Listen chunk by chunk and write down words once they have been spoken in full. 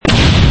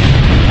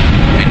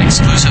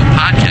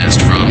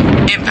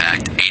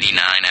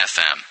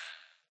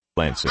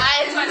Lancer.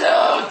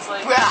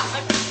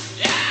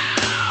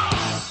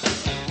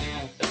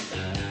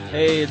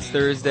 Hey, it's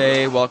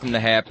Thursday. Welcome to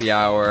Happy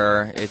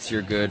Hour. It's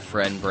your good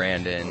friend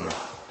Brandon,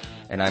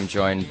 and I'm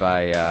joined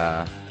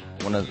by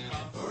one of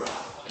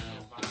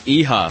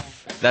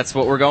E-Huff. That's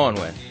what we're going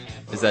with.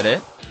 Is that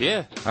it?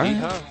 Yeah, All right.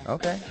 E-Huff.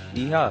 Okay,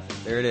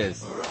 E-Huff. There it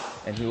is.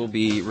 And he will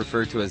be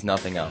referred to as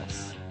nothing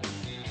else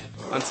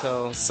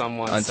Until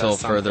someone until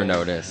says further something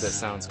notice. that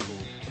sounds cool.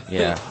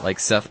 Yeah, like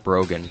Seth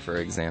Rogen, for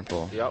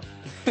example. Yep.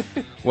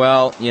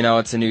 Well, you know,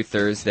 it's a new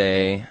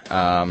Thursday.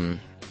 I'm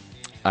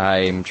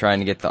trying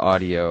to get the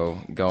audio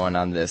going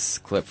on this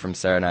clip from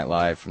Saturday Night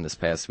Live from this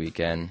past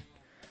weekend.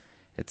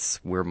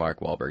 It's where Mark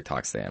Wahlberg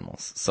talks to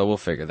animals. So we'll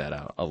figure that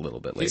out a little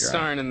bit later. He's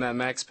starring in that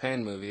Max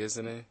Payne movie,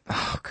 isn't he?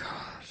 Oh,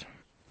 God.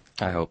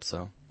 I hope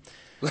so.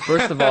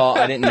 First of all,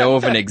 I didn't know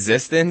of an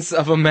existence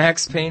of a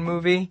Max Payne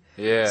movie.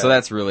 Yeah. So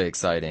that's really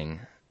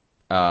exciting.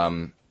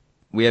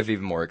 We have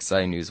even more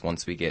exciting news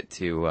once we get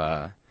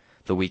to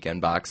the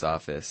weekend box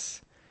office.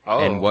 Oh.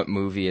 And what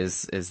movie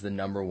is the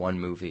number one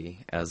movie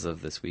as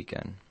of this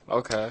weekend.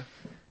 Okay.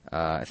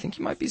 I think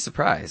you might be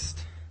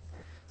surprised.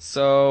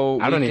 So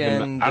I don't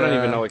even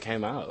know it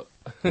came out.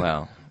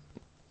 Well,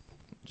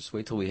 just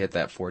wait till we hit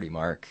that 40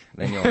 mark,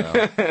 then you'll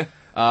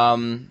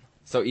know.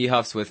 So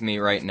E-Huff's with me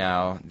right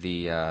now,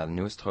 the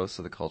newest host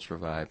of the Culture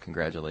Vibe.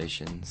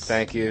 Congratulations.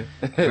 Thank you.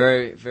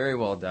 Very, very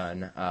well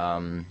done.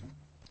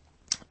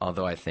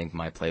 Although I think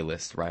my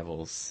playlist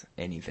rivals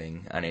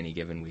anything on any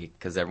given week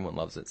because everyone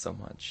loves it so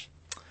much.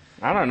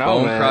 I don't know,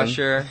 Bone man.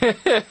 Crusher.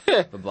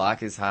 The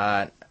Block is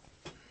Hot.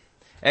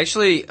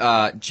 Actually,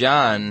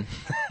 John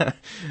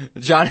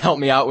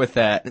helped me out with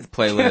that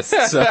playlist.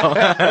 So,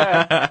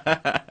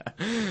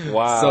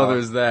 Wow. So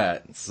there's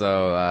that.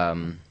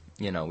 So,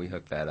 we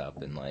hooked that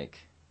up in I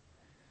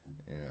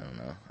don't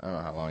know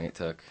how long it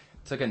took.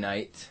 It took a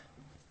night,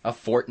 a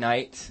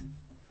fortnight,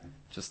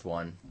 just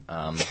one.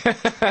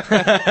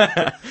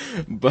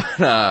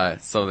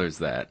 But so there's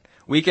that.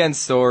 Weekend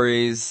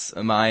stories.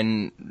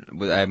 Mine,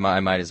 I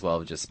might as well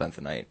have just spent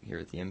the night here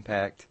at the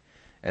Impact,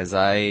 as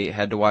I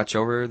had to watch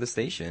over the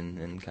station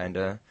and kind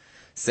of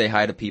say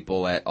hi to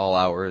people at all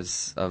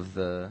hours of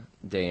the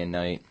day and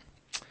night.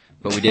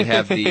 But we did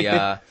have the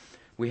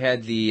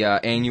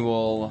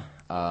annual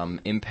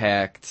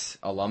Impact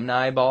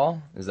Alumni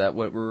Ball. Is that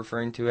what we're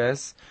referring to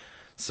as?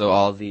 So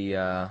all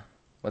the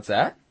what's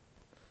that?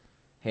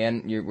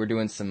 We're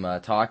doing some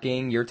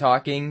talking. You're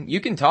talking. You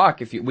can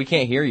talk we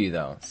can't hear you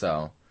though.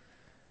 So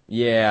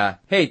yeah.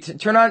 Hey,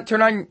 turn on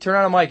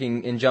a mic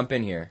and jump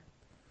in here.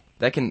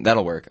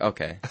 That'll work.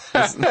 Okay.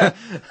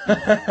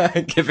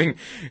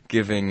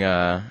 Giving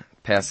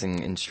passing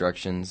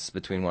instructions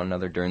between one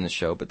another during the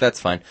show, but that's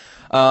fine.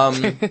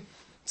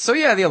 So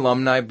yeah, the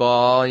alumni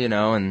ball,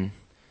 and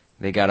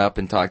they got up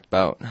and talked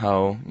about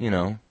how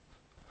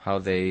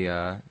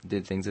they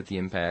did things at the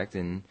Impact,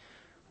 and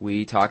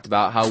we talked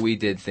about how we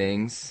did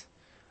things.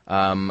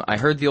 I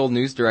heard the old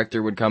news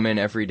director would come in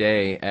every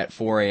day at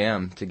 4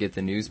 a.m. to get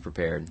the news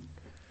prepared.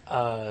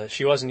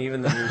 She wasn't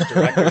even the news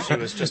director. She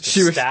was just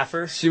a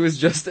staffer. She was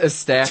just a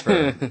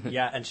staffer.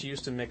 Yeah, and she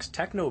used to mix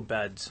techno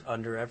beds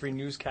under every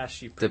newscast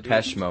she produced.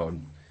 Depeche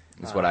Mode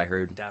is what I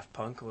heard. Daft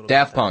Punk a little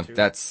Daft bit. Punk, Too.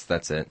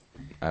 that's it.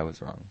 I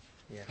was wrong.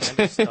 Yeah, kind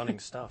of stunning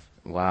stuff.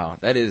 Wow,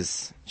 that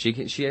is. She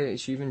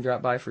even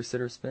dropped by for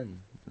Sit or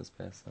Spin this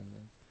past Sunday.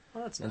 Oh,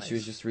 that's And nice. she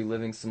was just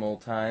reliving some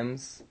old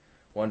times,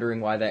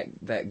 wondering why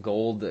that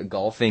gold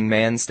golfing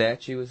man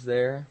statue was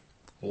there.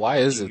 Why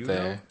is Do it you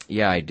there? know?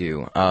 Yeah, I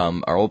do.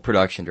 Our old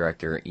production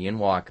director, Ian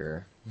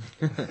Walker,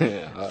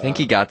 I think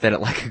he got that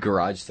at like a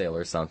garage sale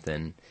or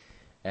something,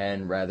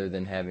 and rather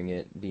than having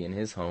it be in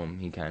his home,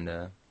 he kind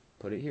of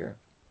put it here.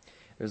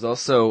 There's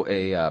also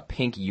a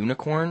pink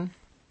unicorn.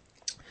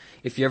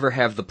 If you ever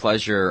have the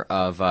pleasure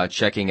of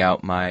checking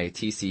out my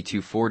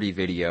TC240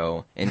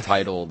 video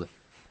entitled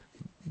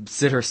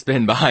Sit or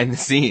Spin Behind the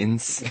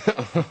Scenes,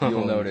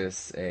 you'll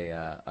notice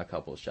a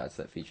couple of shots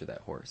that feature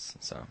that horse.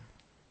 So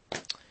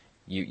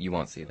you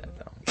won't see that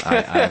though.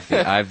 I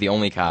have the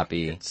only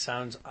copy, It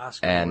sounds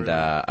Oscar and worthy.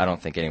 I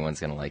don't think anyone's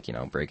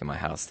gonna break in my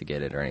house to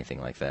get it or anything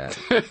like that.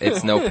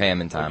 It's no Pam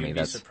and Well, Tommy. you'd be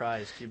That's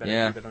surprised. You better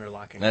yeah, keep it under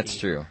lock and that's key.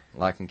 true.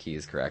 Lock and key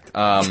is correct.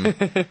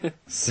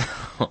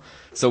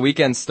 So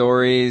weekend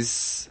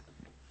stories.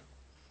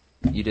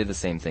 You did the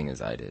same thing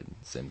as I did,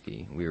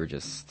 Simke. We were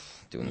just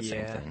doing the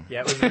same thing. Yeah,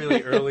 it was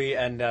really early,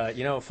 and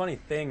funny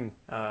thing,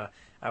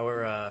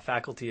 our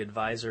faculty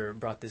advisor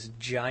brought this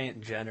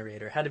giant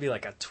generator. It had to be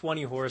like a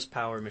 20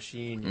 horsepower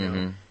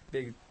machine,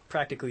 big,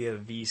 practically a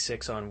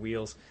V6 on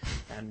wheels,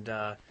 and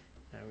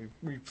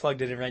we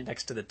plugged it in right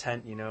next to the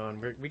tent,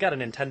 and we got a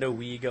Nintendo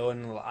Wii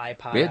going, a little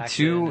iPod. We had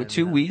two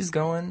action, and, Wii's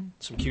going.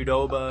 some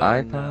Qdoba,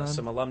 iPod. and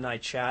some alumni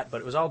chat, but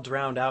it was all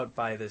drowned out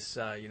by this,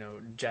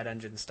 jet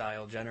engine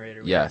style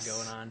generator we Yes. had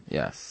going on.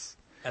 Yes.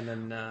 And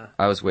then,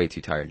 I was way too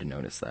tired to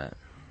notice that.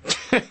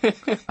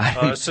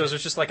 so it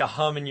was just like a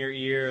hum in your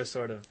ear,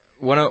 sort of.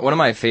 one of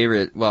my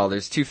favorite. Well,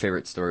 there's two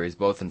favorite stories,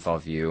 both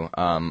involve you.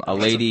 A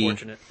lady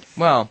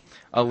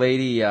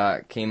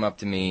came up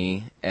to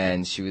me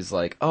and she was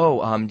like,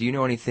 "Oh, do you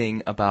know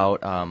anything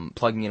about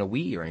plugging in a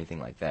Wii or anything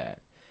like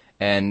that?"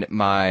 And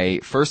my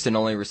first and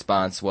only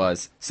response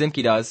was,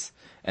 "Simke does."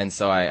 And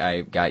so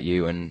I got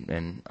you, and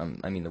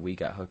the Wii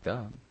got hooked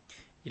up.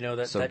 You know,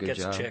 that gets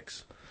job.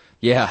 Chicks.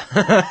 Yeah,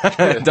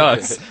 it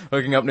does.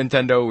 Hooking up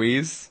Nintendo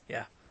Wiis.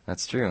 Yeah.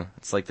 That's true.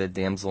 It's like the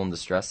damsel in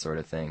distress sort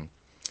of thing.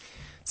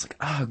 It's like,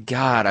 oh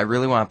God, I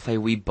really want to play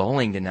Wii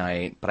Bowling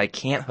tonight, but I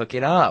can't hook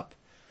it up.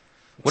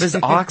 What does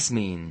aux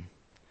mean?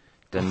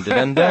 Dun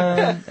dun dun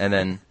dun. And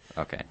then,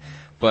 okay.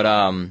 But,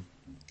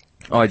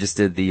 I just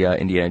did the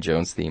Indiana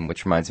Jones theme,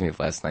 which reminds me of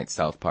last night's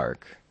South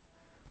Park.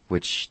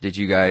 Which, did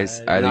you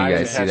guys, either of you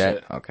guys see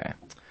that? Okay.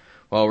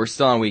 Well, we're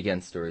still on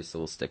Weekend Stories, so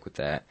we'll stick with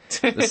that.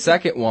 The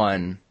second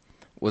one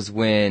was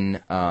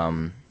when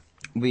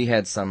we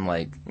had some,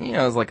 like, it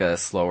was like a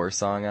slower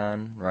song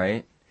on,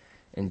 right?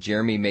 And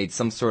Jeremy made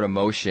some sort of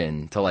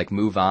motion to, like,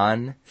 move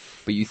on,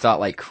 but you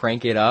thought, like,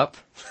 crank it up.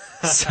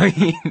 So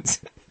he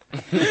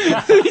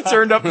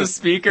turned up the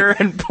speaker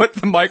and put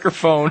the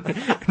microphone in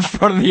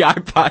front of the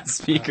iPod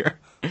speaker,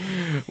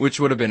 which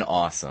would have been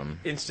awesome.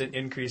 Instant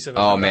increase of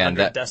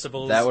 100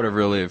 decibels. That would have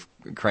really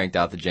cranked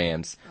out the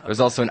jams. Okay. There's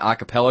also an a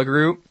cappella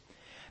group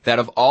that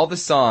of all the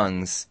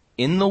songs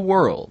in the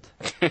world,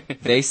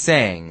 they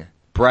sang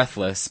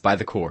Breathless by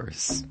The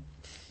Corrs.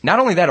 Not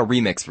only that, a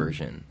remix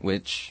version,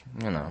 which,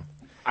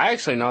 I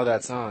actually know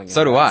that song.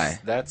 So do I.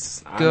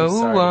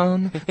 Go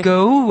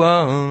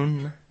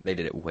on. They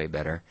did it way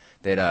better.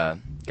 They had a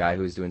guy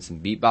who was doing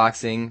some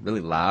beatboxing, really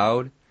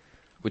loud,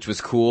 which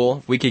was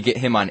cool. We could get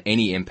him on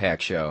any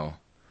Impact show.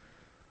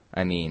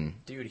 I mean...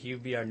 Dude, he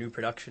would be our new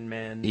production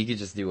man. He could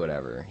just do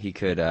whatever. He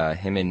could,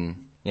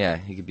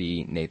 he could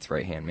be Nate's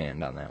right-hand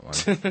man on that one.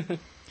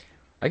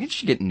 I think you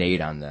should get Nate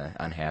on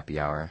Happy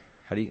Hour.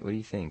 What do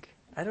you think?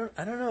 I don't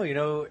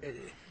know.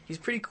 He's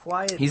pretty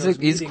quiet.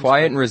 He's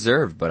quiet and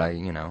reserved, but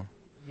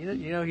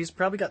he's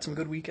probably got some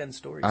good weekend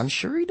stories. I'm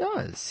sure he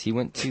does. He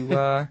went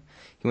to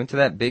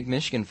that big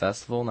Michigan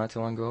festival not too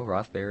long ago,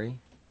 Rothbury,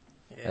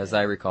 as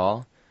I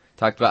recall.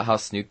 Talked about how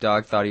Snoop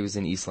Dogg thought he was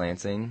in East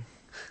Lansing.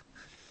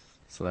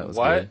 So that was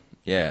good.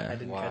 Yeah. I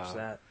didn't catch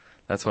that.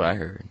 That's what I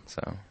heard.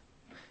 So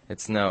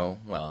it's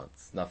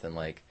nothing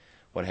like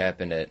what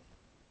happened at,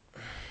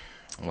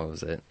 what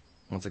was it?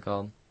 What's it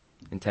called?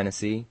 In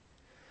Tennessee?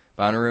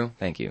 Bonnaroo?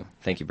 Thank you,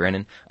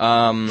 Brandon.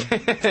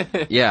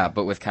 Yeah,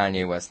 but with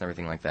Kanye West and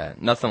everything like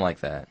that. Nothing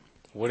like that.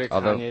 What did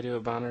Kanye do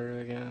at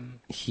Bonnaroo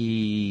again?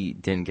 He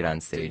didn't get on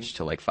stage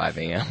till like 5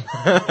 a.m.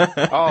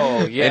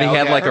 Oh, yeah. And he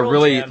had like a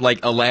really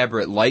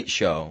elaborate light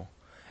show,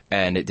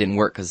 and it didn't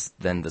work because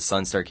then the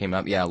sun star came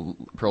up. Yeah,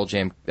 Pearl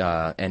Jam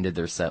ended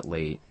their set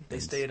late. They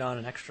stayed on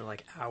an extra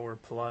hour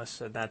plus,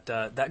 and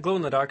that glow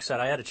in the dark set,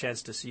 I had a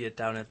chance to see it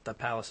down at the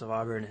Palace of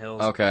Auburn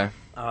Hills. Okay.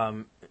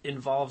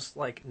 Involves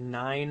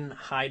 9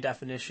 high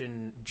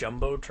definition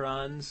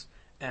jumbotrons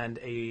and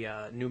a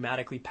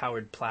pneumatically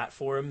powered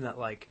platform that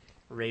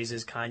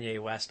raises Kanye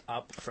West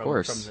up from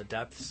the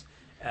depths.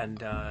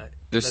 And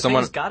there's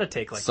someone's got to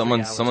take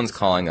someone's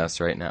calling us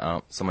right now.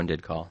 Oh, someone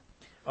did call.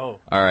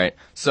 Oh. All right.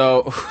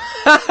 So,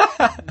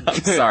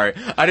 I'm sorry.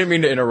 I didn't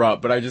mean to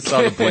interrupt, but I just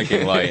saw the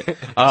blinking light.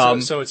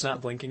 So it's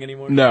not blinking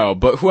anymore? No,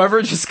 but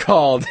whoever just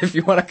called, if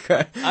you want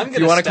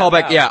to call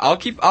back, yeah, I'll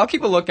keep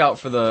a lookout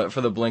for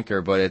the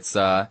blinker, but it's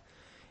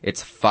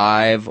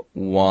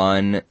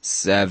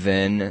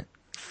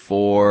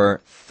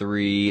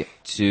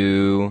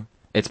 517432.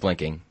 It's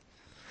blinking.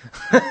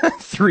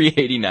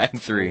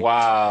 3893.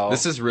 Wow.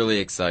 This is really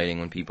exciting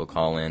when people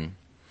call in.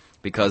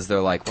 Because they're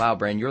like, wow,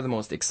 Brand, you're the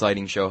most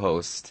exciting show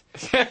host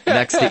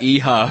next to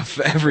E-Huff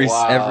every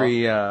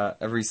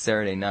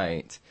Saturday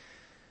night.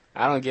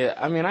 I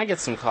get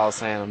some calls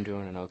saying I'm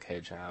doing an okay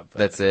job. But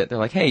that's it. They're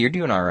like, hey, you're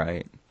doing all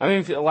right. I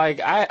mean,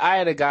 I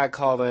had a guy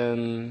call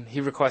in,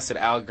 he requested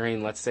Al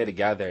Green, Let's Stay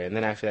Together, and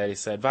then after that he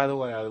said, by the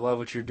way, I love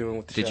what you're doing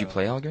with the show. Did you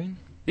play Al Green?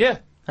 Yeah.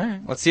 All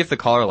right. Let's see if the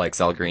caller likes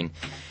Al Green.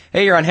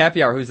 Hey, you're on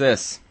Happy Hour. Who's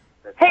this?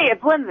 Hey,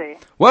 it's Lindsay.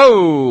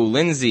 Whoa,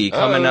 Lindsay,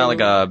 coming out like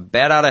a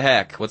bat out of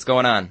heck. What's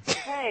going on?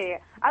 Hey,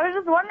 I was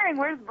just wondering,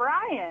 where's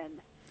Brian?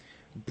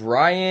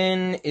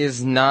 Brian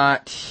is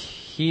not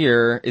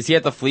here. Is he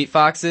at the Fleet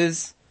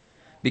Foxes?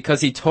 Because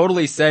he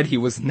totally said he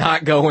was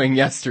not going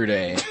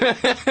yesterday.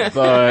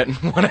 But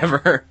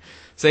whatever.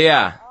 So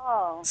yeah.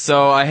 Oh.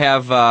 So I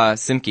have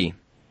Simke.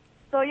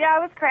 So yeah, I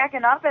was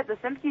cracking up at the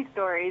Simke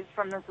stories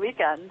from this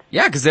weekend.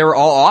 Yeah, because they were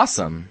all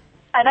awesome.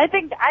 And I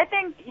think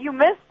you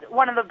missed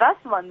one of the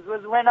best ones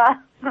was when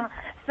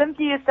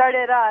Simke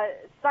started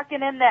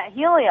sucking in that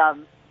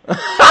helium.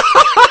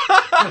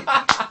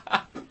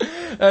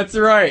 That's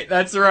right.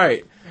 Because,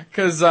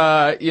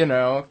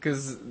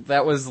 because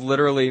that was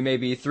literally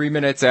maybe 3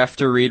 minutes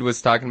after Reed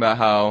was talking about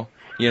how,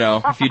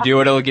 if you do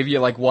it, it'll give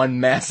you one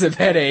massive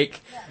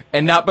headache.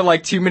 And not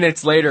but 2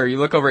 minutes later, you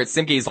look over at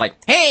Simke, he's like,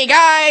 hey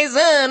guys,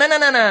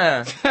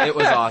 no. It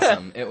was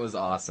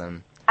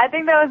awesome. I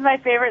think that was my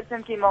favorite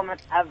Simke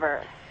moment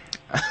ever.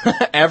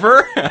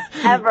 Ever?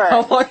 Ever.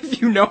 How long have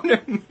you known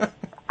him?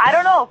 I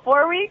don't know,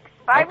 4 weeks?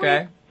 5 Okay.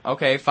 weeks?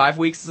 Okay, 5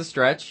 weeks is a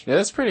stretch. Yeah,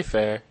 that's pretty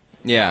fair.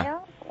 Yeah. Yeah,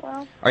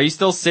 well. Are you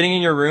still sitting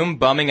in your room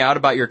bumming out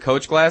about your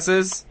Coach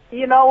glasses?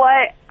 You know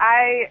what?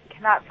 I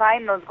cannot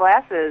find those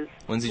glasses.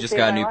 Lindsay To just save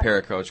got a my new life. pair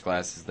of Coach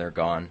glasses. They're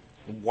gone.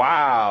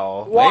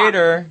 Wow. Walked.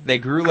 Later, they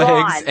grew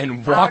Gone. legs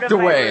and Out walked of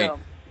my away. room.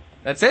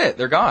 That's it.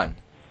 They're gone.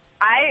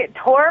 I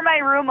tore my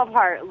room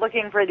apart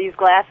looking for these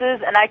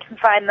glasses, and I can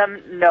find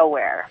them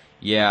nowhere.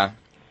 Yeah.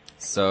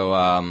 So,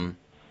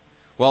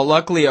 well,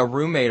 luckily a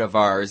roommate of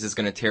ours is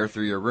going to tear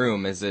through your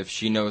room as if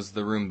she knows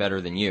the room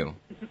better than you.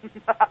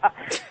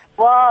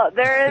 Well,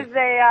 there is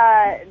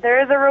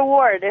a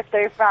reward if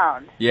they're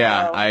found.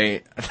 Yeah,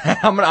 So,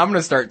 I'm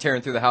gonna start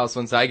tearing through the house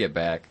once I get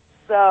back.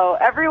 so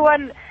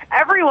everyone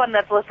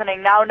that's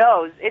listening now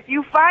knows. If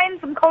you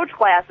find some Coach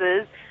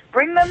glasses,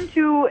 bring them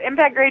to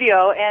Impact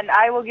Radio, and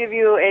I will give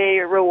you a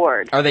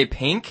reward. Are they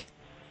pink?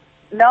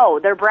 No,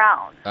 they're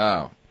brown.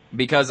 Oh,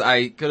 because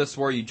I could have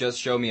swore you just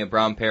showed me a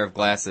brown pair of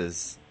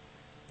glasses,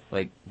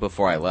 like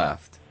before I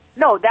left.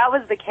 No, that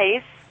was the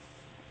case.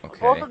 Okay.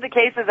 Both of the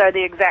cases are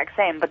the exact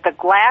same, but the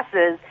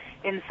glasses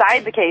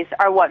inside the case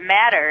are what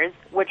matters,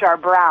 which are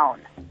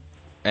brown.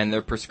 And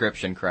they're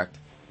prescription, correct?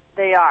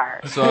 They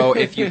are. So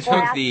if you took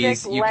Plastic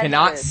these, you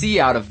cannot lenses. see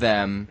out of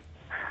them.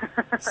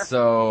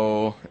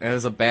 So it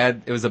was a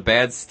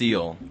bad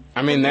steal.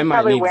 I mean, they might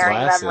Probably need wearing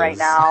glasses. them right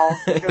now.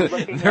 You're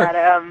looking They're- at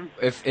them.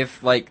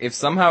 If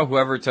somehow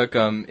whoever took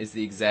them is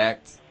the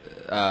exact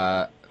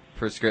eye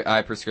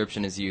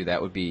prescription as you,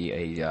 that would be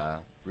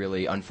a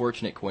really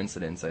unfortunate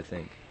coincidence, I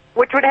think.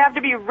 Which would have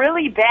to be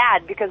really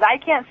bad because I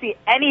can't see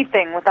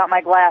anything without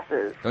my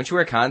glasses. Don't you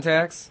wear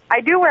contacts?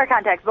 I do wear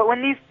contacts, but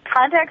when these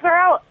contacts are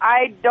out,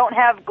 I don't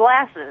have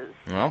glasses.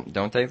 Well,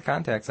 don't take the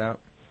contacts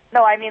out.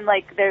 No, I mean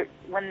like they're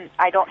when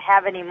I don't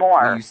have any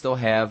more. You still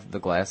have the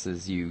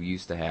glasses you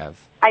used to have.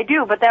 I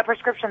do, but that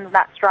prescription's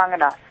not strong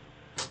enough.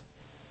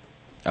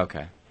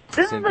 Okay.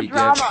 This So is do the you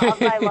drama have-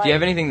 of my life. Do you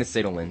have anything to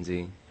say to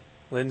Lindsay?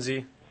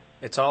 Lindsay,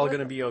 it's all going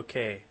to be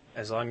okay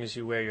as long as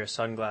you wear your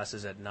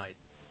sunglasses at night.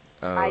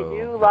 Oh, I do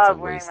that's a love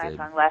wearing my wasted-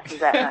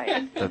 sunglasses at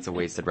night. That's a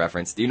wasted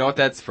reference. Do you know what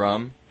that's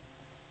from?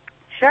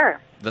 Sure.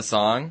 The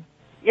song?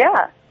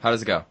 Yeah. How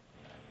does it go?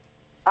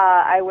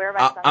 I wear my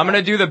sunglasses. I'm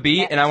gonna do the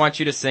beat, and I want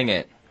you to sing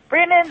it.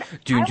 Brandon,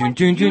 Jun I jun want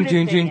jun you jun to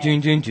jun sing jun it.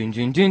 jun jun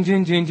jun jun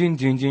jun jun jun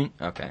jun jun.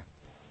 Okay.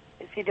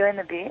 Is he doing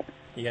the beat?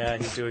 Yeah,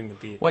 he's doing the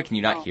beat. What? Can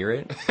you not hear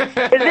it? Is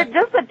it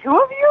just the two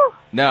of you?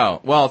 No.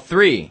 Well,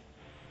 3.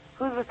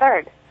 Who's the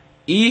third?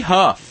 E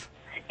Huff.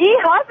 E.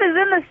 Huff is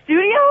in the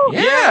studio?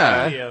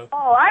 Yeah. Video.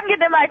 Oh, I'm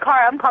getting in my car.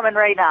 I'm coming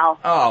right now.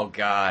 Oh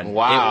God.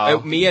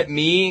 Wow.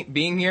 Me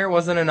being here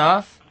wasn't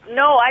enough.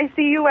 No, I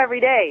see you every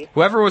day.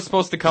 Whoever was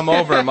supposed to come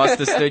over must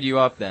have stood you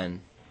up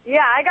then.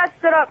 Yeah, I got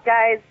stood up,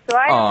 guys, so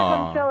I have to Aw.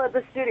 come chill at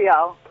the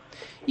studio.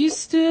 You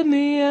stood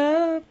me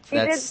up. He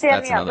did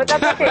stand me up, but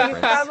that's okay. He's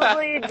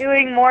probably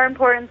doing more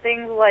important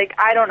things like,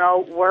 I don't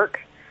know,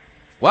 work.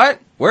 What?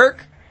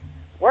 Work?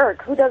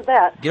 Work? Who does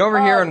that? Get over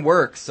here and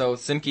work so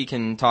Simke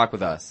can talk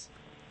with us.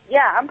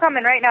 Yeah, I'm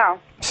coming right now.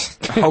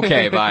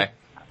 Okay, bye.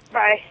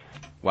 Bye.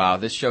 Wow,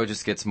 this show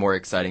just gets more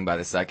exciting by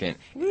the second.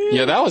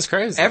 Yeah, that was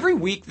crazy. Every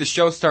week the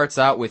show starts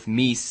out with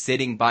me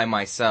sitting by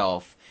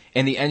myself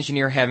and the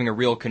engineer having a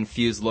real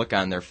confused look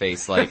on their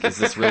face like, is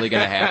this really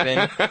going to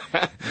happen?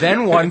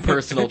 Then one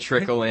person will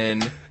trickle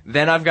in.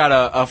 Then I've got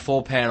a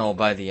full panel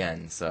by the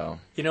end, so.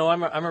 You know,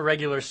 I'm a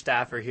regular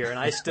staffer here, and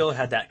I still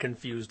had that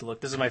confused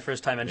look. This is my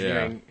first time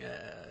engineering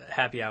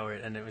happy hour,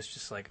 and it was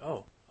just like,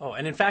 oh.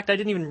 And in fact, I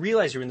didn't even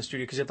realize you were in the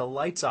studio because you had the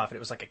lights off, and it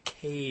was like a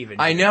cave.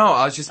 I know,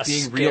 I was just A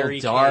being scary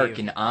real dark cave.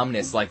 and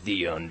ominous like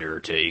The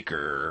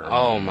Undertaker.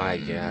 Oh my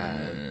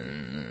god.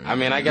 I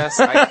mean, I guess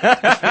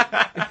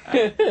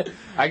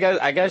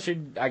I guess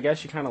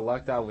you kind of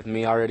lucked out with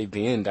me already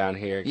being down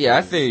here. Yeah,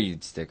 I figured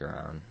you'd stick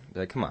around.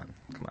 Like, come on,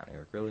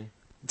 Eric, really?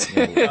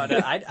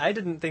 I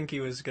didn't think he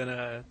was going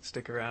to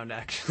stick around,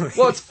 actually.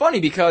 Well, it's funny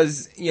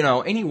because, you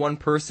know, any one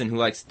person who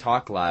likes to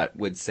talk a lot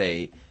would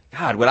say,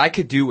 God, what I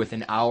could do with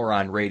an hour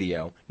on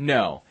radio.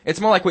 No.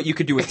 It's more like what you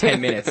could do with 10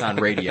 minutes on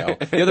radio.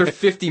 The other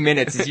 50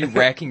 minutes is you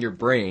racking your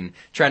brain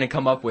trying to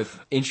come up with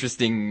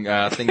interesting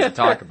things to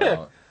talk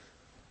about.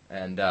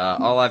 And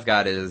all I've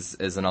got is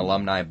an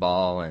alumni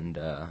ball and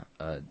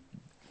a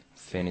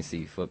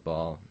fantasy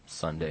football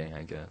Sunday,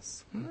 I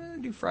guess.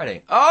 Do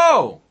Friday.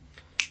 Oh!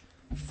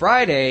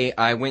 Friday,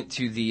 I went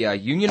to the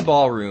Union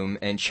Ballroom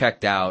and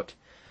checked out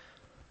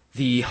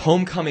the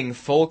Homecoming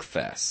Folk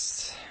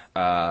Fest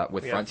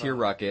with Frontier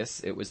Ruckus.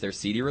 It was their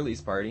CD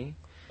release party.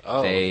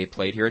 Oh. They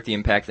played here at the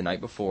Impact the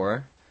night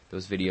before.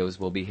 Those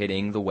videos will be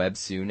hitting the web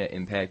soon at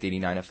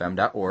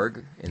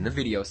impact89fm.org in the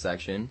video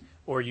section.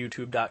 Or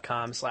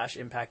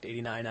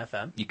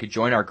youtube.com/impact89fm. You could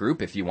join our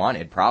group if you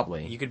wanted,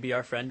 probably. You could be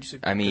our friend. You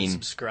I mean, could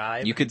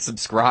subscribe. You could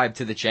subscribe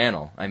to the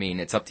channel. I mean,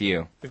 it's up to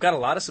you. We've got a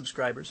lot of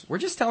subscribers. We're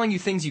just telling you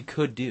things you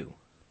could do.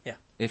 Yeah.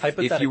 If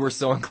Hypothetically. you were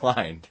so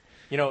inclined.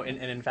 You know, and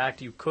in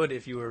fact, you could,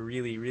 if you were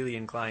really, really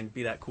inclined,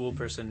 be that cool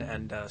person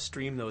and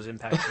stream those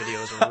Impact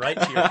videos right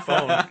to your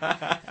phone.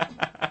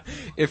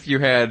 If you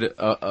had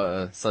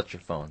such a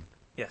phone.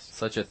 Yes,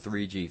 Such a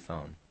 3G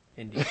phone.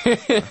 indeed.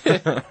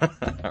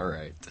 All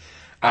right.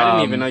 I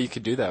didn't even know you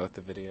could do that with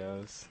the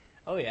videos.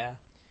 Oh yeah.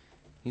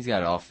 He's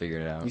got it all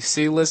figured out. You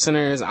see,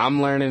 listeners,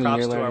 I'm learning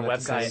Props and to you're our learning.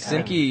 web guy.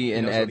 Simky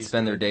and knows what Ed he's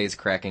spend their doing. days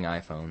cracking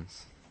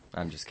iPhones.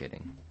 I'm just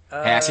kidding.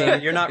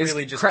 You're not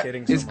really just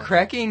kidding so Is much.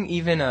 cracking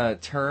even a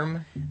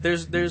term?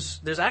 There's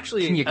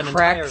actually Can you an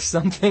crack entire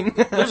something?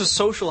 there's a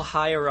social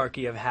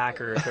hierarchy of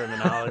hacker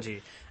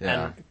terminology.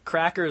 Yeah. And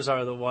crackers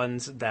are the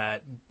ones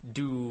that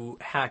do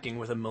hacking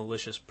with a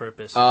malicious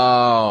purpose.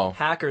 Oh.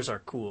 Hackers are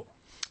cool.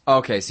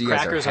 Okay, so you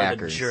Crackers guys are are the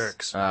hackers.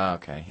 jerks. Oh,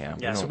 okay, yeah.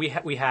 Yeah, so we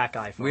hack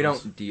iPhones. we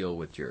don't deal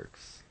with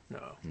jerks. No.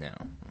 No.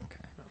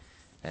 Okay.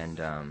 And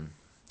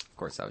of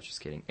course I was just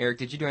kidding. Eric,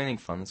 did you do anything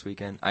fun this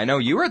weekend? I know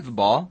you were at the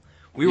ball.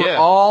 We were Yeah.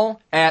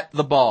 all at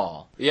the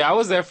ball. Yeah, I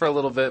was there for a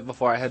little bit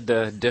before I had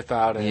to dip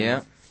out and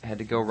Yeah. Had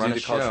to go run the a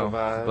show. cultural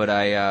vibe. But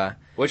I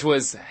which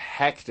was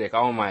hectic.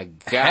 Oh my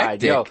god.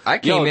 hectic. Yo, I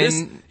came this,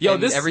 in yo,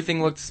 and this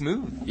everything looked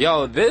smooth.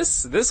 Yo,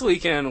 this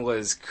weekend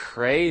was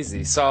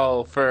crazy.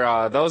 So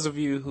for those of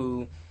you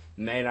who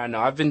may not know,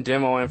 I've been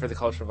demoing for the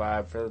Culture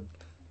Vibe for the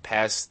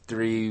past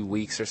 3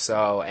 weeks or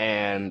so,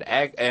 and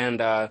I've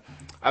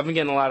been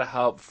getting a lot of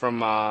help from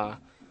my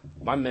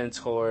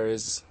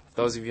mentors.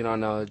 Those of you who don't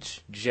know,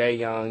 Jay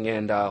Young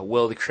and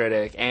Will the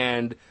Critic.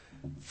 And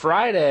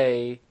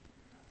Friday,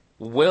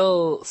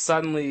 Will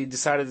suddenly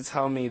decided to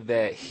tell me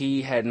that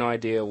he had no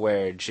idea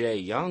where Jay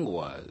Young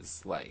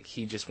was. Like,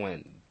 he just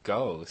went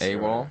ghost.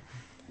 AWOL?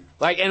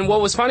 Like, and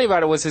what was funny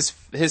about it was his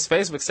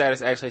Facebook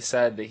status actually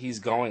said that he's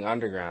going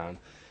underground.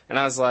 And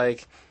I was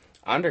like,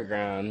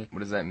 underground? What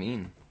does that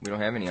mean? We don't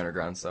have any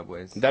underground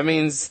subways. That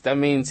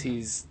means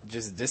he's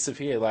just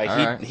disappeared. Like,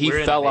 Alright. he We're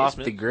in fell the off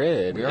basement. the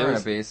grid. We It are in a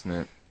was-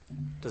 basement.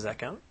 Does that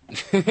count?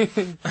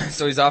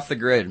 So he's off the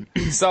grid.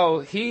 So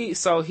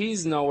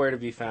he's nowhere to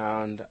be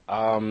found.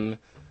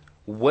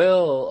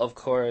 Will, of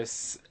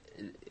course,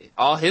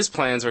 all his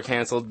plans were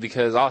canceled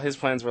because all his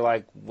plans were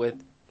like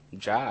with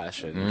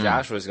Josh, and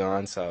Josh was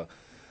gone. So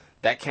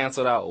that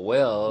canceled out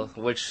Will,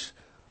 which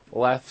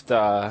left.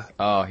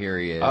 Oh, here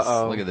he is.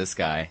 Uh-oh. Look at this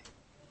guy.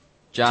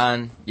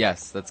 John,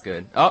 yes, that's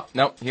good. Oh,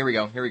 no, here we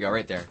go,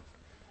 right there.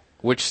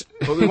 Which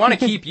But we want to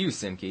keep you,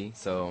 Simky,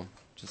 so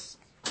just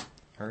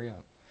hurry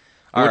up.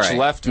 All which right.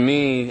 left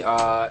me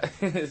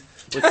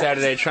with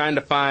Saturday trying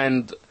to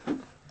find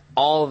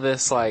all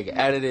this like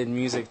edited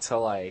music to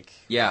like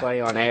Yeah.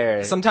 play on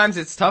air. Sometimes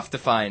it's tough to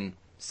find,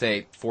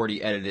 say,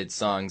 40 edited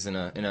songs in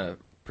a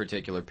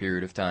particular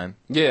period of time.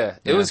 Yeah,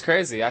 it Yeah. was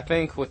crazy. I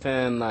think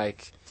within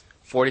like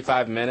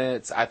 45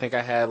 minutes, I think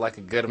I had like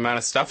a good amount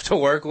of stuff to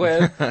work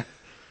with.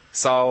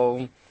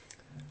 So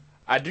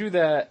I do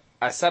that.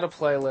 I set a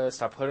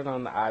playlist. I put it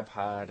on the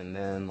iPod, and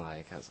then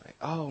like I was like,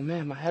 "Oh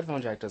man, my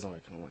headphone jack doesn't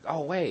work." And I'm like,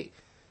 "Oh wait,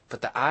 but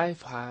the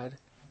iPod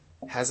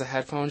has a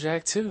headphone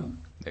jack too."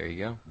 There you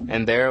go.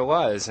 And there it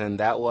was, and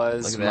that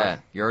was Look at that.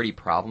 You're already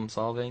problem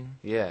solving.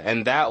 Yeah,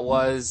 and that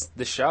was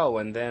the show.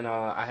 And then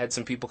I had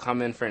some people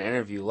come in for an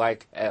interview,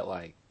 like at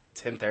like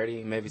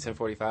 10:30, maybe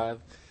 10:45.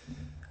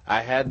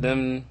 I had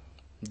them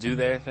do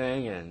their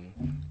thing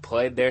and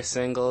played their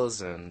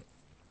singles, and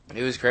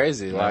it was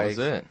crazy. That like was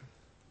it.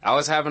 I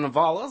was having a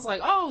ball. I was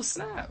like, "Oh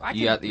snap!"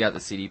 You got the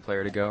CD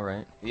player to go,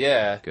 right?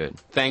 Yeah. Good.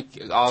 Thanks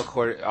to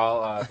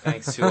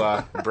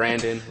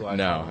Brandon. Who I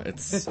No, know.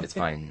 it's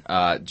fine.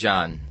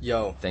 John,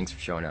 Yo. thanks for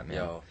showing up, man.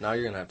 Yo. Now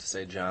you're going to have to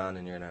say John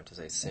and you're going to have to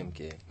say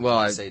Simki.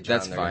 Well, If you say John,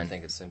 that's they're fine. Gonna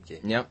think it's Simki.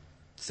 Yep.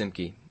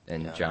 Simky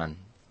and Yeah. John.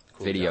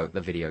 Cool Video, John.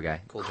 the video guy.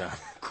 Cool John.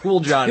 Cool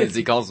John, as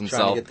he calls Trying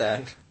himself. to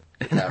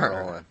get that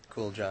rolling.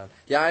 Cool John.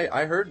 Yeah,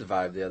 I heard the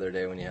vibe the other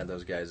day when you had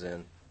those guys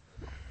in.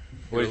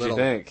 What did you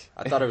think?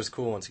 I thought it was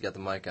cool once you got the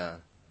mic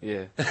on.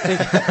 Yeah.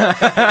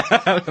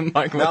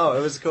 Mike- No,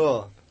 it was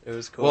cool. It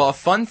was cool. Well, a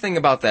fun thing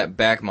about that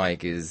back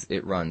mic is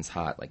it runs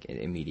hot like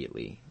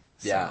immediately.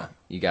 So Yeah.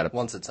 you got to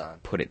once it's on.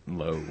 put it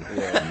low.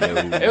 Yeah.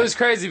 Low. It was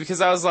crazy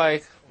because I was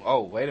like,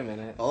 "Oh, wait a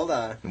minute." Hold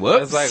on. Whoops. I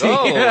was like,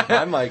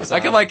 oh, My mic's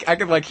on. I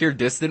could hear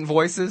distant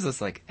voices.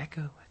 It's like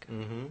echo.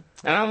 Mm-hmm.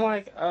 And I'm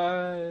like,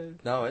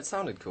 No, it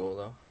sounded cool,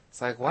 though.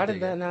 It's like, why I did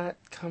dig that it. not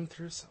come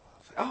through so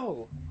well?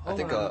 Oh, I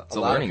think hold on. It's a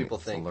lot learning, of people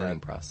it's a think learning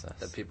that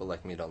process. people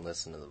like me don't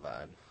listen to the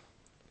vibe.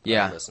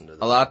 Yeah, listen to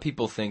the a lot of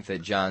people think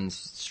that John's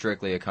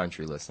strictly a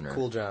country listener.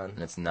 Cool John.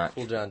 And it's not.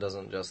 Cool John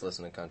doesn't just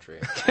listen to country.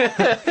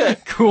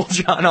 Cool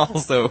John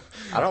also.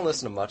 I don't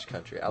listen to much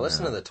country. I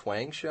listen to the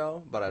Twang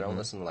show, but I don't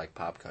listen to like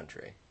pop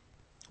country.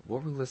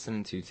 What were we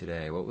listening to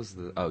today? What was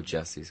the? Oh,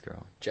 Jesse's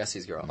Girl.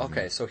 Jesse's Girl.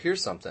 Okay, so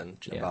here's something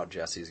Yeah. about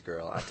Jesse's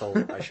Girl.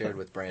 I shared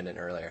with Brandon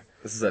earlier.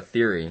 This is a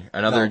theory.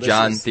 Another No, this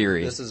John is-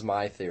 theory. This is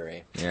my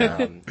theory. Yeah.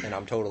 And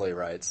I'm totally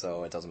right,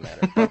 so it doesn't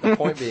matter. But the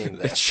point being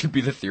It that should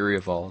be the theory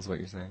of all, is what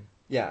you're saying.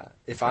 yeah,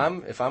 if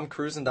I'm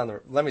cruising down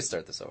the let me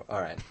start this over.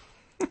 All right.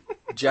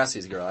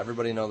 Jesse's Girl.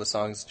 Everybody know the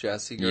song's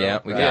Jessie Girl? Yeah,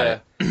 we right? got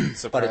it. But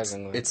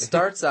Surprisingly. it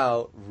starts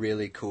out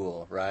really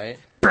cool, right?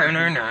 No,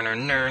 No,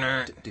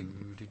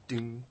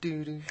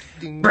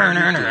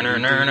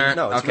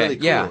 it's okay, really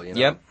cool, yeah, you know?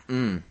 yep.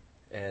 Mm.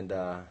 And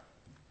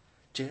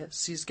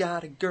Jesse's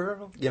got a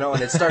girl,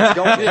 and it starts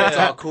going, it's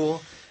all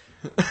cool,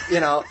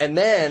 and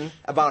then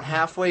about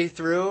halfway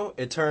through,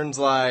 it turns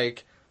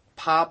like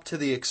pop to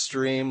the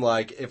extreme.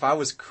 Like if I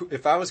was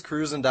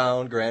cruising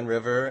down Grand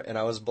River and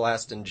I was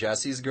blasting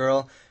Jesse's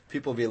Girl,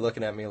 people would be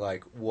looking at me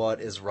like,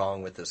 what is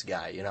wrong with this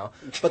guy,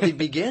 But the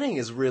beginning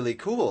is really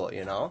cool,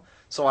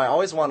 So I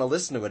always want to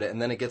listen to it,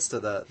 and then it gets to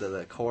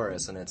the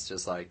chorus, and it's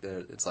just like,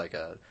 it's like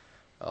a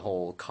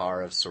whole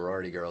car of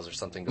sorority girls or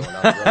something going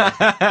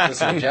on.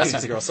 Listening to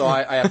Jesse's Girl. So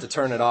I have to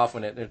turn it off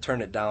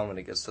turn it down when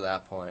it gets to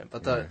that point.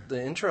 But the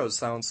intros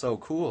sound so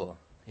cool,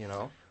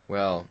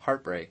 Well,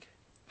 Heartbreak.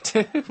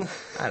 I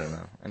don't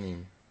know. I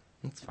mean,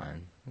 it's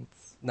fine.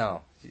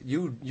 No,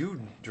 you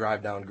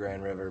drive down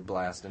Grand River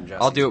blasting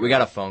Jesse's I'll do it. Girl. We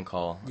got a phone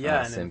call.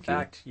 Yeah, and in Simke.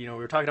 fact, we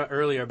were talking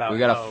earlier about we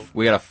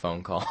got a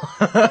phone call.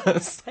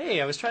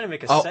 Hey, I was trying to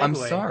make a Oh, segue. I'm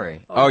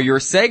sorry. Oh, you were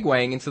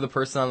segueing into the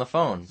person on the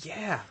phone.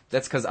 Yeah.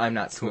 That's because I'm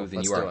not smooth and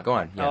Let's you do are. it. Go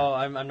on. Yeah. Oh,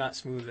 I'm not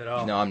smooth at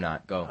all. No, I'm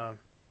not. Go. Okay.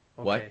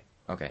 What?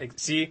 Okay.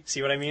 See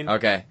what I mean?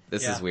 Okay.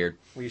 This Yeah. is weird.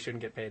 We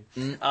shouldn't get paid.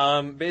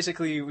 Mm.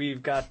 Basically,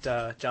 we've got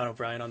John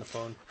O'Brien on the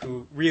phone,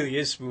 who really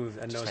is smooth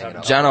and knows how to hanging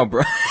talk. John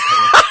O'Brien.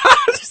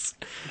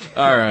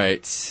 All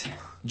right.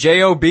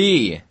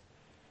 J.O.B.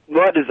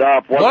 What is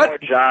up? One What? more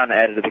John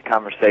added to the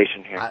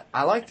conversation here.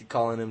 I like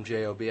calling him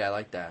J.O.B. I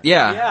like that.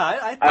 Yeah.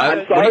 Yeah,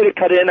 I'm sorry to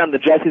cut in on the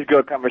Jesse's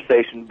Girl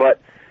conversation,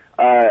 but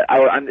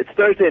it's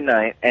Thursday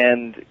night,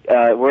 and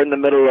we're in the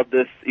middle of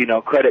this,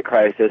 credit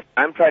crisis.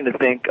 I'm trying to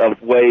think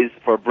of ways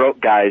for broke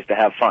guys to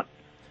have fun.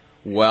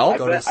 Well, I've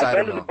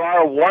been to the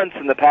bar once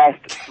in the past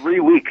 3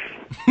 weeks.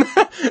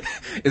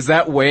 is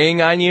that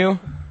weighing on you?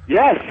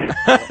 Yes.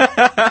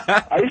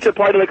 I used to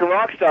party like a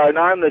rock star,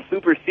 now I'm the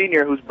super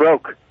senior who's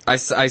broke. I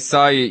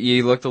saw you.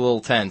 You looked a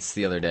little tense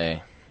the other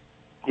day.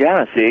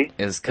 Yeah, see? Is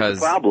It's a because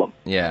problem.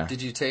 yeah.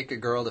 Did you take a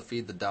girl to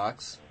feed the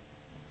ducks?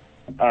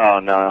 Oh,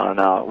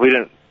 no. We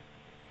didn't.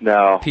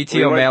 No. P.T.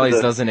 We went to O'Malley's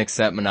the- doesn't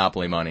accept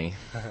Monopoly money.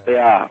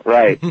 Yeah,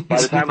 right.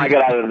 By the time I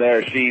got out of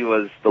there,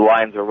 the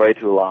lines were way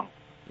too long.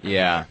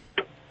 Yeah.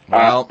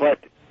 Well, But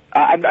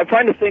I'm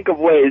trying to think of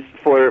ways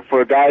for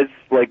guys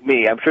like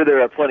me. I'm sure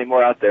there are plenty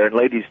more out there, and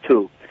ladies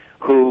too,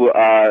 who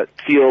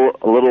feel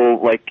a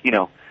little like,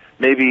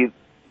 maybe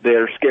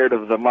they're scared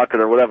of the market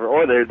or whatever,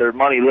 or their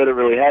money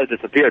literally has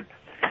disappeared,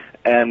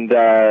 and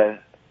they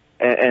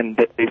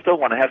still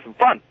want to have some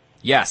fun.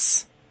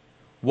 yes.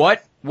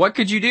 What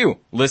could you do?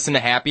 Listen to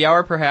Happy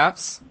Hour,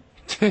 perhaps?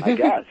 I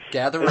guess.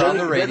 Gather around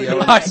the radio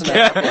and I listen to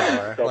guess. Happy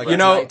Hour. Like You it's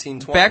know,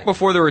 1920. back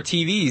before there were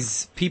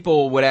TVs,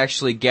 people would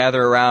actually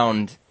gather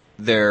around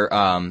their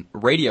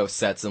radio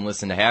sets and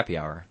listen to Happy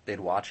Hour. They'd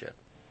watch it.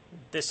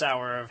 This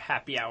hour of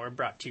Happy Hour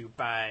brought to you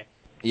by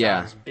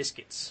Yeah. John's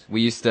Biscuits.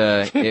 We used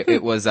to,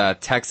 it was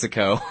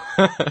Texaco.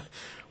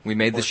 We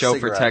made the Or show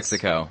for cigarettes.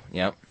 Texaco.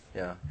 Yep.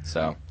 Yeah.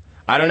 So,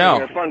 I don't You're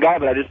know. a fun guy,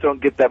 but I just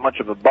don't get that much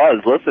of a buzz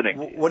listening.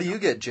 What do you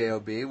get,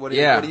 J.O.B.? What do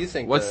you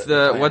think? What's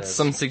the plan what's is?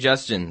 some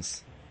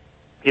suggestions?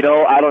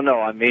 I don't know.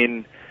 I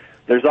mean,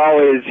 there's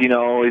always,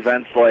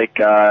 events like,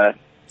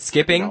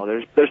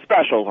 Skipping? there's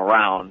specials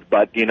around,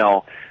 but,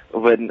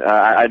 when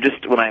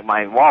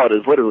my wallet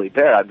is literally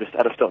bare, I just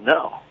don't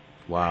know.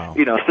 Wow.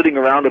 Sitting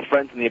around with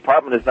friends in the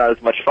apartment is not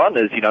as much fun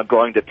as,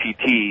 going to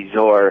PTs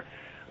or,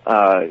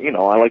 I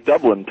like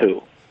Dublin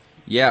too.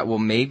 Yeah, well,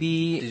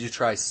 maybe. Did you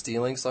try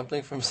stealing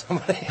something from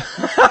somebody?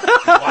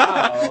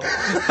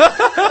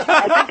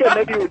 I think I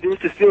may be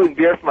reduced to stealing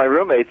beer from my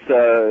roommates.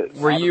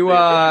 Were you,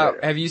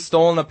 have you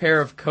stolen a pair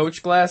of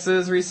Coach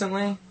glasses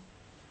recently?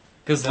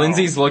 Because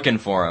Lindsay's looking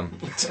for them.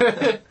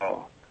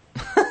 Oh.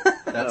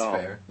 That's No.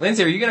 fair.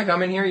 Lindsay, are you going to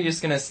come in here? Or are you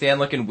just going to stand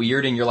looking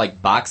weird in your,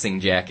 boxing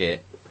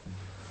jacket?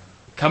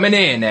 Coming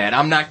in at,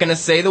 I'm not going to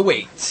say the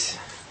weight.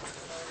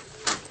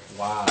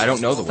 Wow. I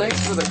don't know the weight.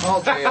 Thanks for the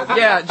call, J.O.B.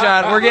 Yeah,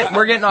 John,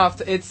 we're getting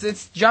off.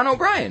 It's John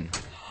O'Brien.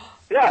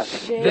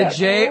 Yes. The The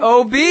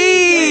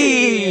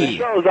J.O.B.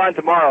 show is on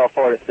tomorrow,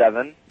 4 to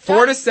 7.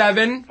 4 to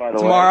 7 By the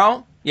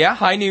tomorrow. Yeah,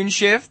 high noon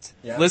shift.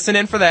 Yeah. Listen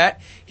in for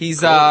that.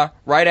 He's right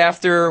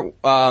after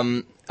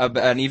an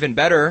even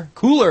better,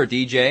 cooler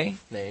DJ,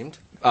 Named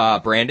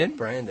Brandon.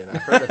 Brandon.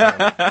 I've heard of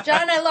him.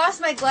 John, I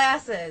lost my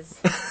glasses.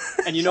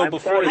 And I'm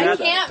before sorry, I that,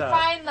 can't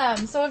find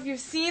them. So if you've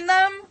seen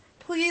them,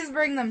 please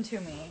bring them to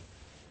me.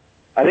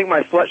 I think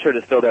my sweatshirt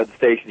is still there at the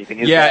station. You can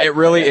use Yeah, that. it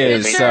really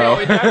is. Sure So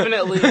It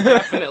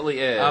definitely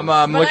is. I'm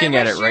But looking I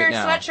at wish it right your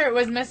now. sweatshirt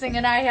was missing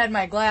and I had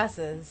my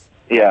glasses.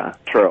 Yeah,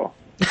 true.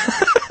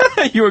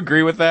 You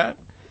agree with that?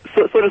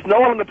 So does no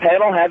one on the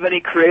panel have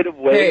any creative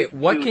ways? Hey,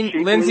 what to can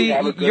cheaply Lindsay?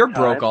 have a good You're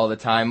time? broke all the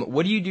time.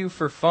 What do you do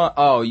for fun?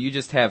 Oh, you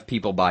just have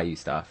people buy you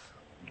stuff.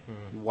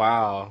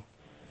 Wow.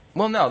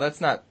 Well, no, that's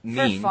not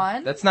mean.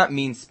 fun? That's not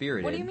mean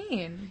spirited. What do you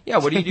mean? Yeah,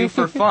 what do you do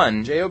for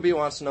fun? J.O.B.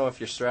 wants to know if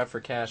you're strapped for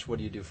cash, what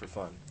do you do for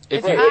fun?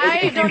 If Right. I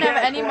If you don't have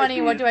can't any afford money,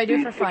 the what do I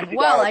do for fun? $60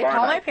 Well, I bar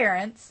call my night.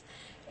 parents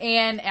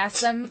and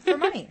ask them for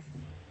money.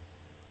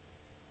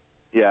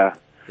 Yeah.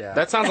 Yeah.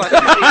 That sounds like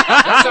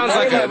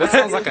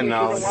a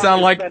no.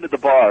 Sound like- Spend at the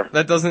bar.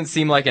 That doesn't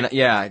seem like an.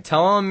 Yeah,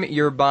 tell them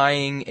you're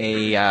buying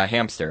a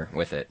hamster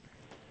with it.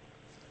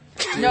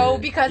 No,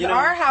 because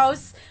our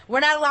house we're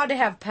not allowed to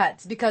have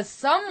pets because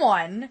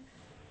someone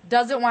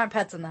doesn't want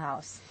pets in the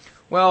house.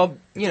 Well,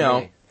 you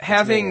know,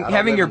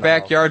 having your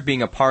backyard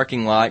being a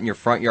parking lot and your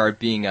front yard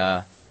being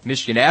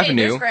Michigan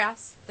Avenue. There's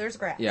grass. There's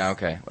grass. Yeah,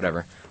 okay,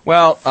 whatever.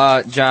 Well,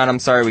 John, I'm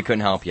sorry we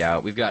couldn't help you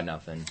out. We've got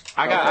nothing.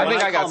 I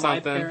think I got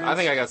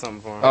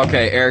something for him.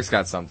 Okay, Eric's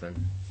got something.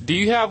 Do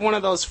you have one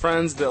of those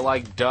friends that,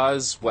 like,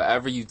 does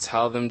whatever you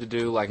tell them to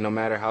do, like, no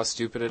matter how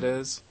stupid it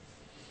is?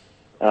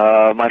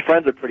 My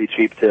friends are pretty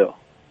cheap, too.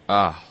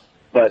 Ah.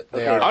 But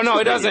oh no,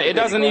 it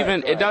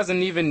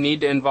doesn't even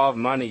need to involve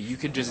money. You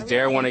could just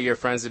dare one of your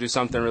friends to do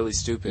something really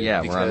stupid.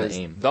 Yeah, we're on the because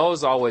AIM.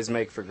 those always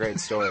make for great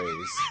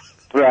stories.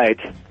 Right.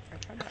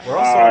 We're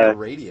also on the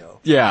radio.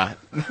 Yeah.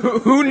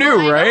 Who knew,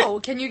 Well, I right? know.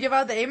 Can you give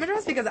out the AIM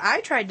address? Because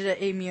I tried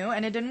to AIM you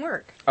and it didn't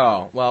work.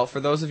 Oh, well, for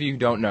those of you who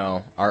don't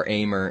know, our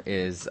aimer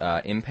is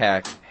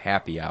Impact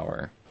Happy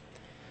Hour.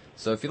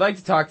 So if you'd like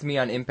to talk to me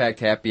on Impact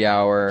Happy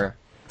Hour,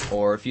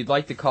 or if you'd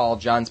like to call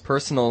John's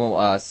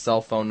personal cell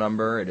phone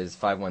number, it is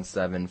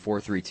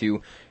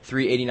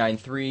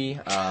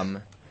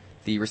 517-432-3893.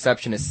 The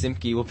receptionist,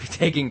 Simke, will be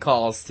taking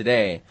calls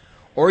today.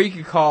 Or you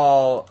could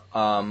call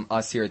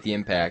us here at the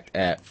Impact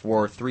at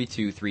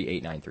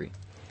 432-3893.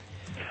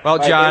 Well,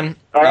 John,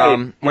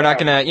 we're not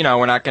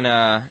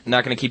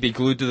gonna keep you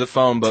glued to the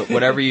phone, but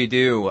whatever you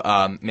do,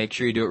 make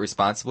sure you do it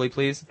responsibly,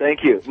 please.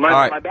 Thank you.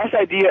 My best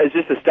idea is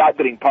just to stop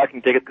getting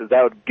parking tickets because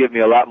that would give me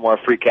a lot more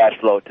free cash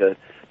flow to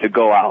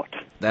go out.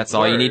 That's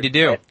all you need to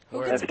do.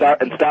 And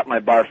stop my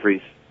bar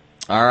freeze.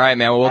 All right,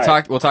 man. Well,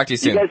 we'll talk to you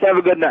soon. You guys have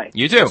a good night.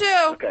 You too. You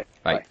too. Okay.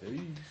 Bye.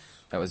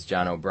 That was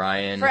John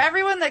O'Brien. For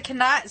everyone that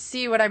cannot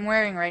see what I'm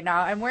wearing right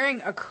now, I'm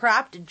wearing a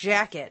cropped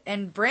jacket.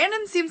 And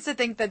Brandon seems to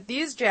think that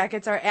these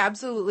jackets are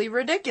absolutely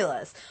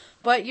ridiculous.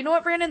 But you know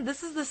what, Brandon?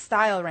 This is the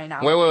style right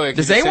now. Wait.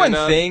 Does anyone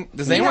think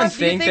do you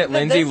that think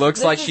Lindsay that looks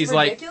this like is she's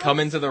ridiculous? like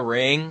coming to the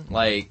ring?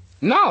 Like,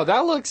 No,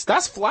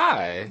 that's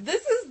fly.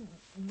 This is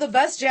the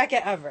best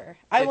jacket ever.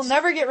 I will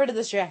never get rid of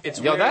this jacket. It's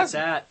Yo, where that's-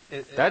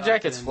 it's at. That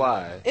jacket's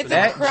fly. It's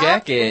that a cropped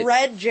jacket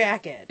red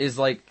jacket. is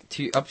like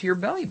up to your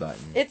belly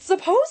button. It's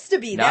supposed to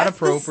be. Not That's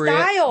appropriate. The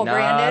style, Not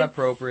Brandon.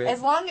 appropriate. As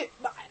long as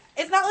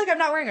it's not like I'm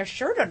not wearing a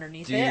shirt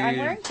underneath it. I'm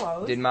wearing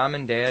clothes. Did Mom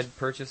and Dad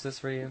purchase this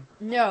for you?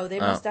 No, they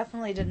most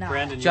definitely did not.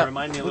 Brandon, you John,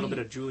 remind me a little bit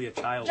of Julia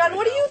Childs. John, right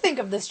what do now. you think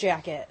of this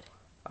jacket?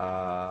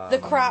 The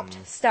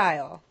cropped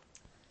style.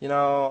 You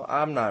know,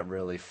 I'm not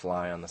really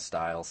fly on the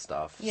style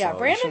stuff. Yeah, so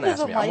Brandon you shouldn't ask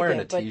doesn't me. like I'm wearing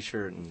it, a but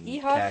t-shirt and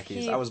Ehud,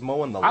 khakis. I was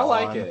mowing the lawn. I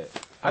like it.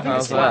 I think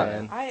How's it's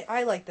that? fly.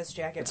 I like this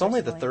jacket. It's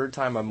only the personally. third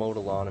time I mowed a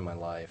lawn in my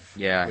life.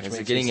 Yeah. which Is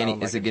makes it getting me any?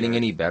 sound Is like it a getting jerk.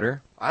 any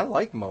better? I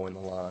like mowing the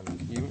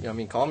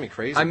lawn. Call me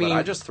crazy. I mean, but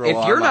I just throw if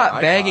on you're my not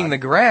iPod. bagging the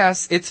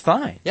grass, it's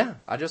fine. Yeah,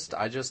 I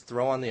just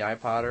throw on the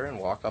iPodder and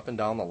walk up and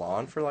down the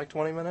lawn for like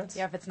 20 minutes.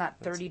 Yeah, if it's not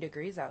 30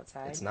 degrees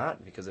outside. It's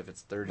not, because if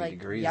it's 30 like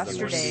degrees, yesterday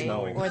then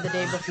we're snowing. or the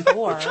day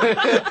before.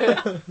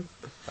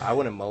 I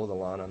wouldn't mow the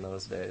lawn on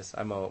those days.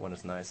 I mow it when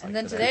it's nice. And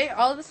like then today,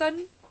 all of a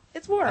sudden,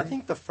 it's warm. I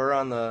think the fur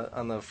on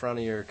the front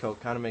of your coat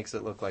kind of makes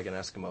it look like an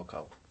Eskimo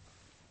coat.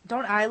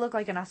 Don't I look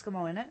like an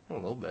Eskimo in it? A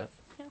little bit.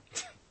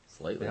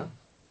 Slightly. Yeah.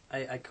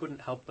 I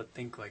couldn't help but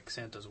think like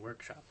Santa's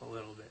workshop a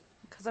little bit.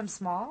 Because I'm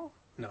small?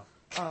 No,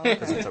 Oh,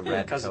 Because okay. it's a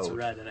red because coat. it's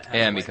red and it has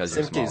And white. because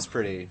you're small. Simke's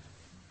pretty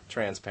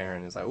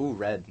transparent. It's like, ooh,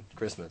 red,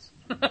 Christmas.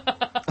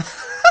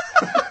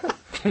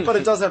 But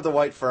it does have the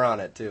white fur on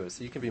it, too,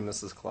 so you can be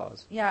Mrs.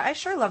 Claus. Yeah, I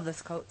sure love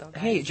this coat, though.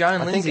 Guys. Hey, John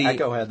and I think Lindsay,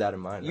 Echo had that in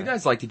mind. you right?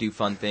 guys like to do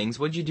fun things.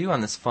 What'd you do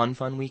on this fun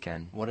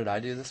weekend? What did I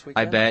do this I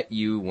weekend? bet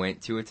you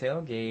went to a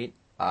tailgate,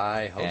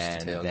 I hosted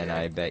and tailgate. then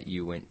I bet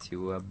you went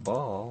to a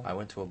ball. I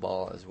went to a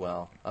ball as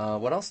well.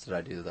 What else did I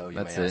do, though? You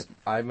That's may it. ask.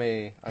 I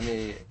may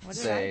What did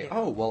say, I do?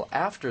 oh, well,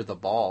 after the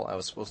ball, I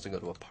was supposed to go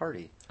to a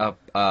party.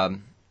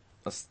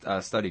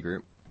 A study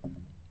group.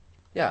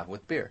 Yeah,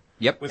 with beer.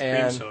 Yep. with cream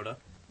and- soda.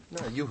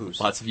 No, yoo-hoos.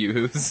 Lots of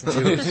yoo-hoos.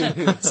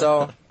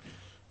 So,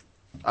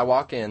 I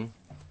walk in,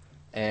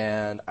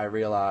 and I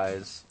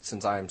realize,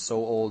 since I am so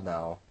old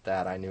now,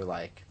 that I knew,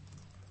 like,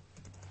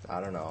 I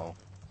don't know,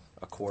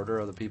 a quarter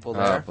of the people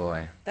Oh there.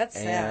 boy. That's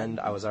And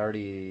sad. I was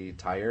already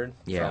tired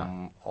Yeah.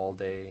 from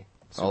all-day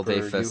All-day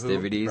Super Yoo-hoo,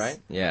 festivities. right?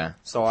 Yeah.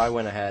 So I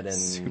went ahead and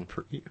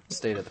Super you.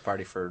 stayed at the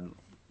party for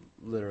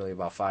literally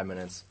about 5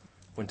 minutes.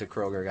 Went to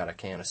Kroger, got a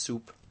can of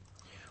soup,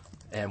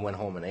 and went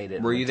home and ate it.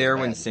 and Were went you to there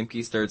bed. when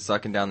Simke started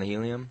sucking down the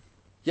helium?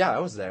 Yeah, I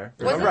was there.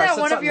 Wasn't Remember, I that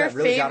said one of something your that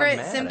really got him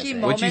favorite mad, I Simke think.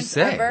 moments What'd you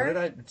say? ever? What did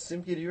I,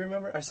 Simke, do you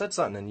remember? I said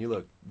something and you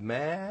looked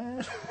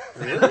mad.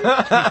 Really?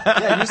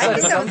 Yeah, you I said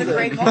think that was a something.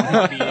 great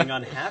moment. Being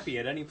unhappy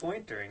at any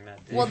point during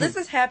that day. Well, this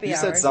is happy You hour.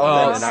 said so something we're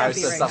all and I happy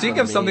said right something. Speak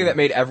now. of something that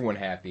made everyone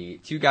happy.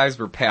 Two guys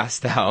were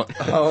passed out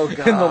Oh,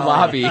 God. in the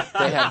lobby.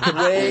 They had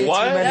way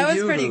What? too many That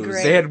was pretty yoo-hoos.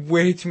 great. They had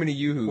way too many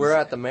yoo-hoos. We're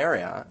at the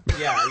Marriott.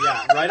 Yeah,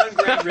 right on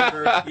Grand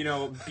River.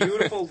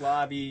 Beautiful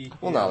lobby.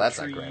 Well, you no, know, that's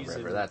not trees Grand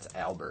River. and- That's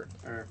Albert.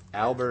 or-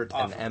 Albert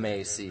off and of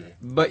MAC.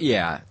 But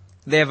yeah,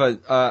 they have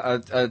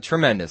a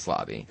tremendous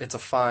lobby. It's a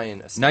fine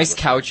Nice establishment.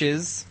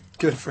 couches.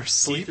 Good for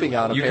sleeping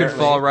on, You could apparently.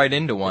 fall right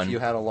into If one. you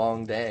had a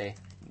long day,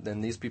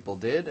 then these people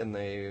did, and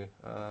they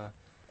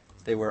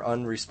they were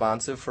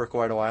unresponsive for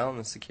quite a while, and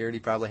the security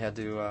probably had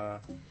to, or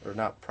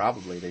not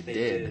probably, they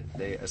did.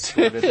 They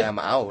escorted them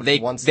out. They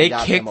once they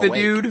got kicked them the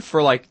awake. dude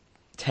for like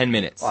 10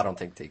 minutes. Well, I don't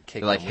think they kicked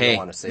They're like, him. hey, We don't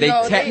want to say they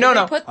that. ta- they, no, they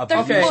no. put their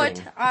Okay.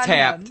 foot on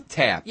him.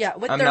 Tapped. Yeah,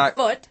 with I'm their not-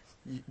 foot.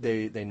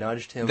 They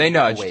nudged him. They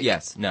nudged. awake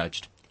Yes,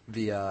 nudged.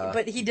 via.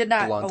 But he did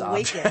not blunt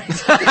awaken.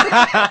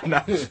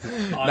 Not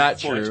On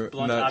true. foot,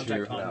 blunt Not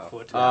object true. on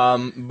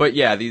foot. But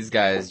yeah, these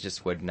guys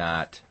just would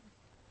not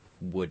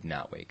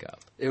wake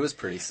up. It was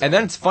pretty sad. And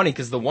then it's funny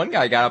because the one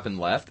guy got up and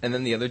left, and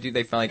then the other dude,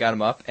 they finally got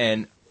him up,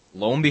 and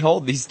lo and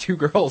behold, these two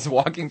girls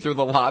walking through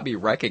the lobby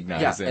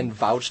recognize him. and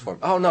vouched for him.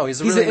 Oh no, he's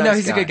a He's really a- nice no,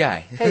 he's a guy. good guy.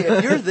 Hey,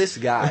 if you're this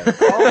guy,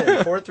 call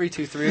in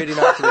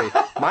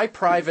 432-389-3. My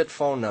private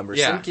phone number.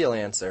 Yeah. Simke will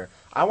answer.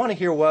 I want to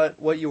hear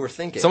what you were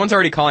thinking. Someone's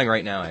already calling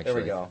right now, actually.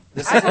 There we go.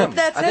 This I is hope him.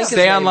 that's I think him. his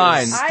Stay name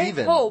online. is I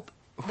Steven. hope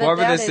that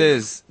Whoever that this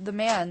is. the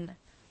man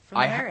from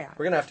I- Marriott.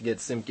 We're gonna have to get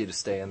Simke to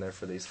stay in there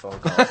for these phone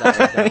calls.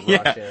 That would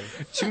Yeah. rush in.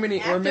 Too many.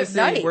 Active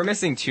night. We're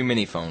missing too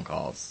many phone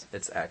calls.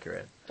 It's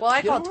accurate. Well, I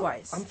You know called what?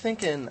 twice. I'm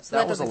thinking So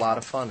that that was a doesn't lot count.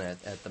 of fun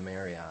at the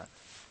Marriott.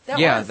 That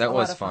That was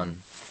was a lot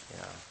fun.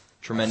 Yeah.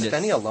 Tremendous. If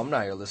any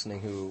alumni are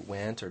listening who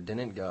went or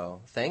didn't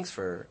go, thanks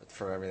for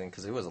everything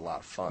because it was a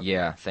lot of fun.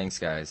 Yeah, thanks,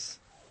 guys.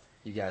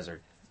 You guys are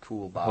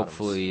cool bottoms.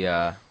 Hopefully,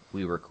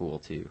 we were cool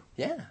too.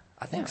 Yeah,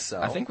 I think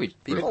so. I think we were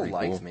people pretty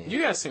liked cool. me.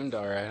 You guys seemed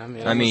alright.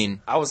 I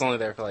mean, I was only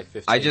there for like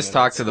 15 I just minutes.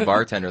 talked to the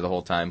bartender the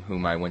whole time,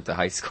 whom I went to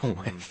high school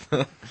with.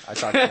 I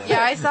talked to him.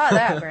 Yeah, I saw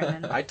that,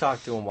 Brandon. I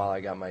talked to him while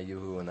I got my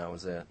Yoo-hoo, and that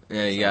was it.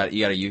 Yeah, you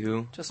got a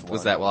Yoo-hoo? Just Was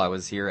one. that while I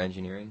was here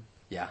engineering?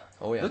 Yeah.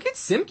 Oh yeah. Look at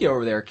Simke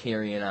over there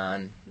carrying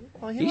on.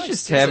 Well, He's likes-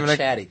 just he's having a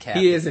chatty cat.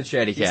 He is a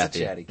chatty He's a Cathy.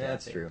 chatty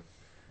That's Cathy. true.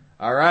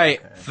 All right,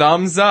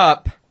 thumbs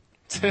up.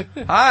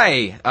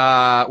 Hi,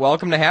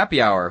 welcome to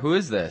Happy Hour. Who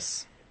is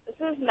this? This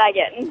is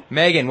Megan.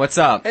 Megan, what's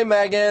up? Hey,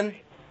 Megan.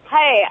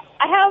 Hey,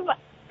 I have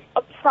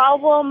a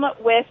problem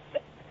with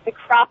the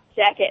crop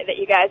jacket that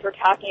you guys were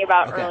talking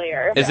about Okay.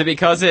 earlier. Is it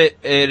because it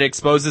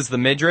exposes the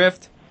midriff?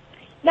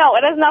 No,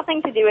 it has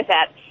nothing to do with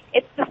that.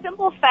 It's the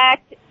simple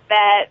fact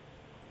that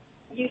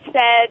you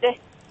said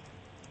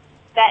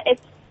that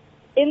it's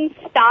in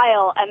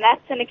style, and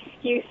that's an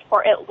excuse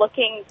for it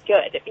looking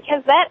good,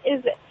 because that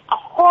is a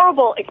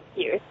horrible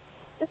excuse.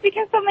 Just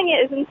because something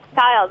is in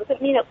style doesn't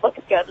mean it looks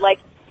good. Like,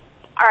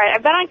 all right,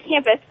 I've been on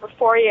campus for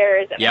 4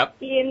 years, and Yep. I've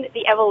seen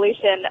the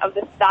evolution of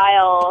the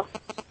style,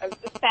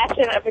 of the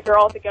fashion of the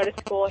girls that go to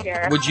school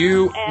here. Would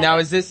you And- now?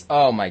 Is this?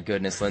 Oh my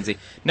goodness, Lindsay.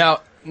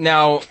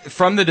 Now,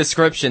 from the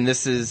description,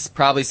 this is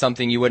probably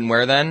something you wouldn't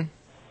wear then.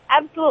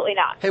 Absolutely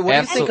not. Hey, what do you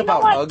Absolutely. think And you know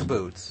about what? Ugg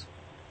boots?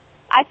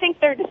 I think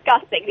they're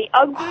disgusting. The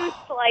Ugg boots,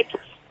 like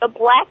the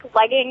black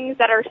leggings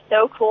that are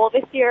so cool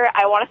this year,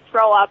 I want to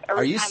throw up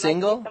every Are you time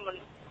single? I see someone.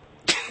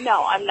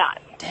 No, I'm not.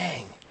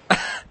 Dang.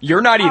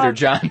 You're not either,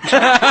 John.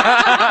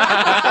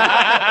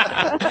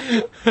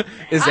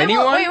 Is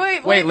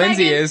anyone? Wait,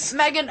 Lindsay Megan, is.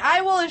 Megan,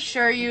 I will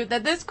assure you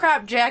that this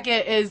crop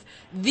jacket is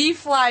the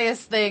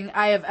flyest thing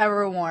I have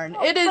ever worn.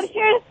 It But is.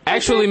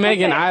 Actually, here's the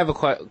Megan, thing. I have a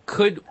question.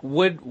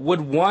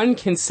 Would one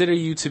consider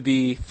you to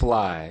be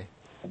fly?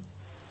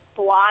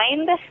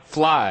 blind.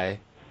 Fly.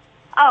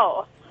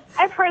 Oh,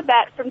 I've heard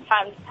that from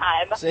time to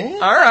time. See?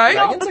 All right.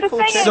 No, Megan's but a the cool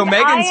thing chick. is, So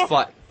Megan's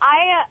fly.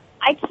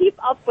 I keep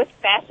up with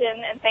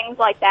fashion and things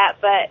like that,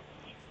 but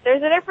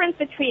there's a difference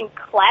between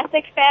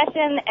classic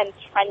fashion and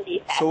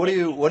trendy fashion.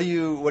 So what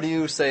do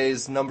you say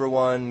is number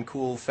one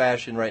cool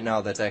fashion right now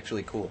that's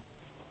actually cool?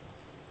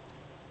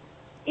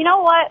 You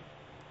know what?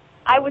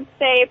 I would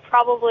say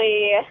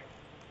probably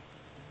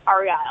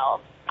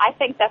Argyle. I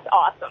think that's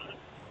awesome.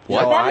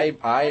 What? No, That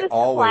I is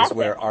always classic.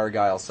 wear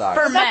Argyle socks.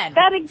 For men.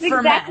 That is For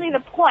exactly men. the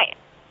point.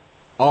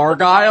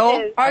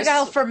 Argyle. Is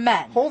Argyle for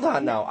men. Hold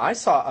on now. I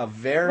saw a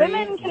very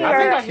women can I wear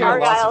think I hear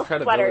lots Argyle of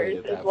credibility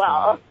sweaters at as that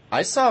well. point.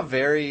 I saw a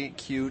very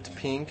cute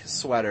pink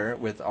sweater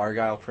with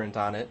Argyle print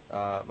on it.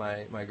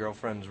 My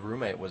girlfriend's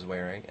roommate was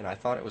wearing, and I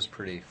thought it was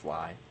pretty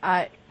fly.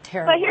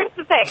 Terrible. But here's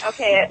the thing,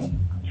 okay,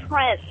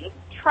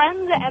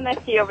 trends at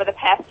MSU over the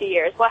past few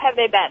years, what have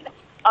they been?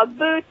 Ugg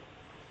boots,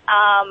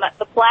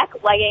 the black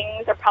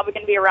leggings are probably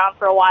going to be around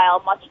for a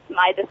while, much to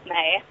my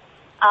dismay.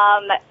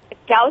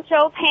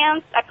 Gaucho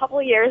pants a couple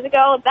of years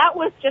ago, that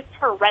was just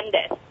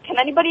horrendous. Can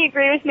anybody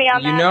agree with me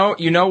on that?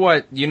 You know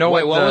what Wait,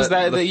 what what was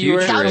that the that you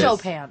were- future Gaucho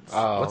is? pants.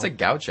 Oh. What's a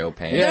gaucho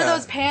pant? Yeah. They're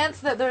those pants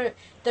that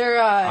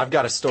they're I've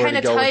got a story kind to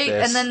of go with tight,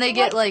 this. and then they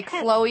get like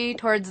flowy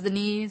towards the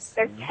knees.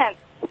 They're tense.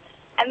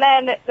 And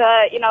then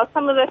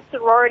some of the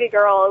sorority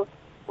girls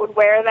would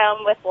wear them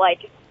with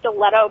like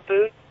stiletto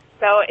boots,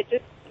 so it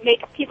just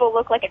makes people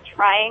look like a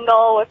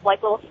triangle with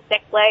like little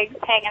stick legs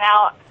hanging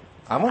out.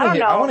 I I want don't to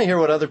hear. know. I want to hear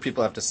what other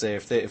people have to say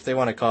if they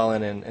want to call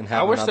in and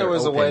have. I wish there another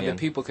was a way opinion. that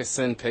people could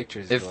send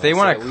pictures. If to they us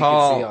want so to that we could see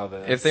all call,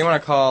 this. if they want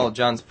to call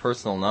John's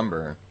personal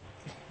number,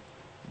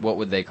 what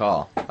would they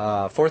call?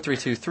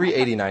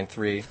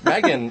 432-3893.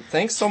 Megan,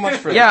 thanks so much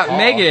for the Yeah, call.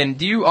 Megan,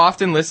 do you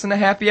often listen to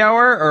Happy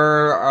Hour,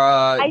 or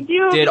I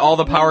do. did all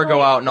the power go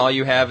Usually- out and all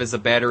you have is a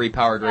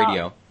battery-powered No.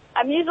 radio?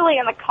 I'm usually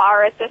in the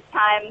car at this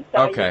time,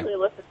 so Okay. I usually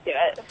listen to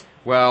it.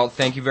 Well,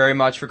 thank you very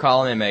much for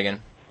calling in,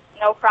 Megan.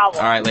 No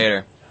problem. All right,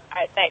 later.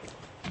 All right, thanks.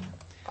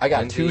 I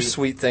got Lindsay, two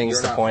sweet things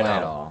you're to not point fly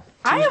at out. all.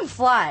 I am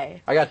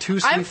fly. I got two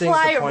sweet I'm things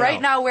fly to point right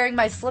out. now wearing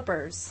my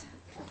slippers.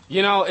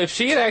 You know, if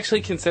she had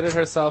actually considered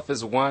herself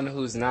as one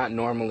who's not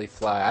normally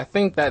fly, I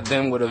think that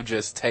then would have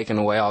just taken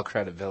away all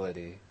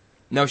credibility.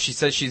 No, she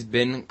says she's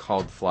been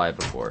called fly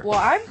before. Well,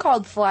 I'm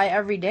called fly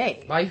every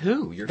day. By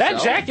who? Yourself?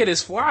 That jacket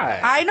is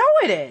fly. I know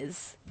it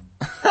is.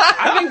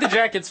 I think the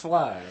jacket's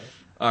fly.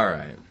 All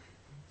right.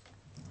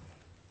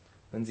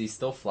 Lindsay,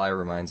 still fly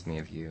reminds me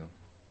of you.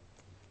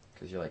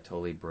 Because you're like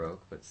totally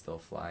broke, but still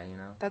fly, you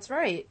know? That's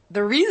right.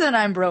 The reason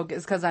I'm broke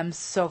is because I'm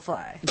so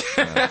fly.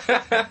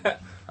 I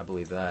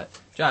believe that.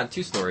 John,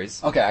 two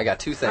stories. Okay, I got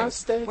two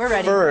things. We're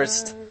ready.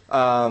 First,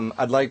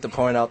 I'd like to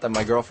point out that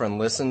my girlfriend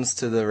listens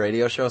to the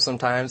radio show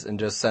sometimes and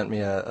just sent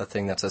me a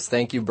thing that says,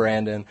 "Thank you,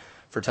 Brandon,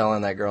 for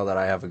telling that girl that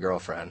I have a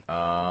girlfriend."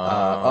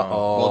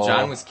 Uh-oh. Well,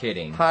 John was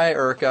kidding. Hi,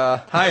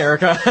 Urka. Hi,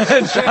 Erica.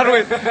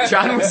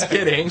 John was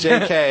kidding.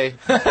 JK.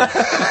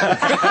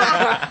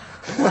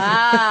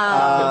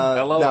 Wow.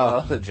 Hello,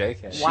 no. the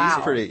JK. She's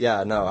Wow. pretty,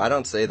 yeah, no, I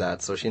don't say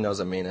that, so she knows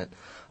I mean it.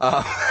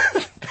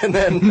 And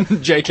then,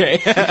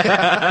 JK.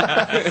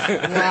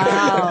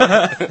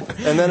 Wow.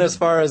 and then as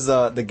far as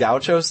the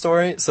Gaucho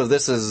story, so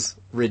this is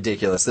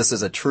ridiculous. This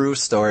is a true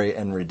story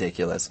and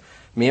ridiculous.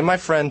 Me and my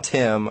friend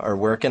Tim are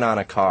working on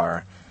a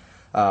car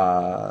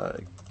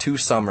 2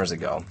 summers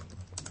ago.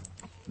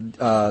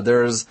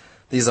 There's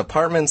these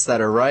apartments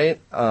that are right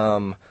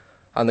on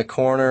the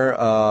corner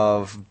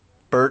of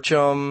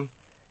Bircham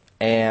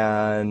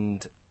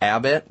and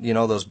Abbott, you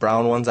know, those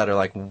brown ones that are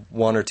like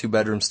 1 or 2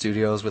 bedroom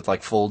studios with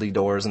like foldy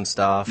doors and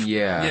stuff.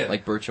 Yeah,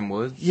 like Bircham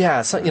Woods.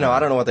 Yeah, so, you know, I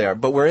don't know what they are,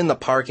 but we're in the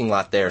parking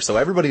lot there, so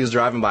everybody who's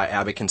driving by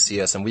Abbott can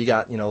see us, and we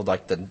got, you know,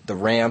 like the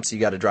ramps you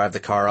got to drive the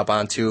car up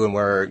onto, and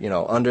we're, you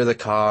know, under the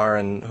car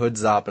and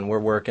hoods up, and we're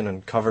working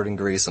and covered in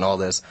grease and all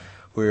this.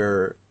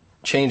 We're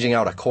changing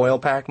out a coil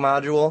pack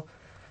module.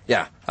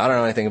 Yeah, I don't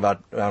know anything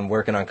about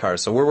working on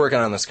cars, so we're working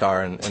on this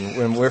car,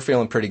 and we're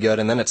feeling pretty good,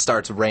 and then it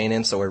starts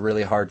raining, so we're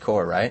really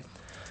hardcore, right?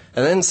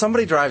 And then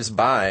somebody drives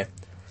by,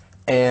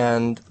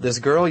 and this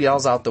girl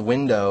yells out the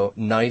window,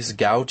 "Nice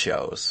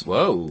gauchos."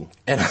 Whoa.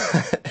 And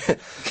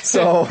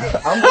so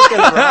I'm looking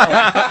around.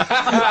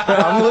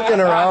 I'm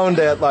looking around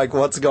at like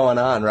what's going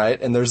on,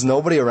 right? And there's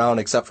nobody around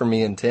except for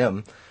me and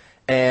Tim.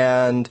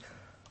 And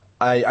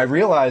I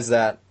realize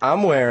that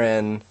I'm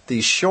wearing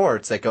these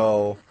shorts that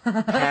go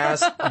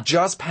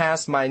just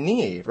past my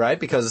knee, right?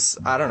 Because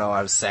I don't know,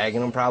 I was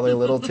sagging them probably a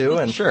little too.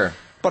 And Sure.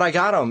 But I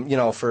got them, you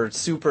know, for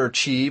super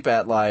cheap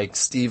at like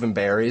Steve and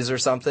Barry's or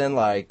something.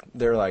 Like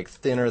they're like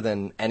thinner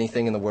than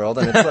anything in the world,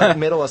 and it's like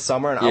middle of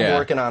summer, and I'm Yeah.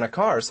 working on a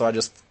car, so I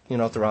just, you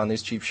know, throw on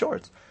these cheap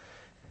shorts.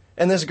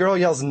 And this girl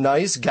yells,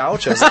 "Nice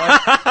gauchos!" Like,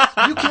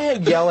 you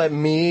can't yell at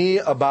me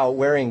about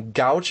wearing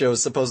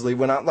gauchos supposedly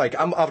when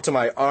I'm up to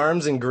my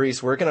arms in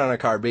grease working on a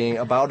car, being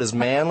about as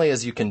manly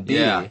as you can be.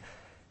 Yeah.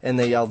 And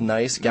they yelled,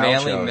 "Nice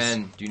gauchos!" Manly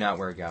men do not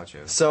wear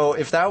gauchos. So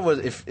if that was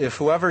if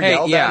whoever Hey,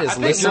 yelled yeah, that I is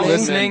think listening, you're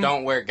listening.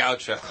 Don't wear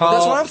gaucho. that's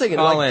what I'm thinking.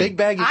 Colin. Like big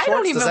baggy shorts. I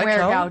don't does even that wear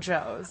count?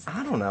 gauchos.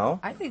 I don't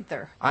know. I think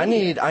they're. I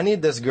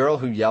need this girl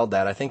who yelled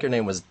that. I think her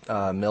name was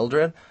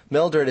Mildred.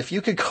 Mildred, if you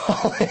could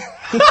call in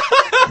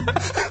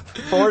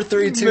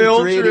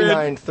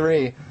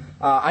 432-3893.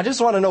 I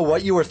just want to know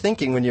what you were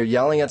thinking when you're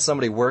yelling at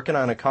somebody working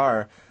on a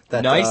car.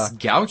 That Nice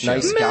gauchos.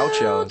 Nice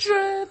gauchos.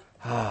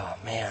 Oh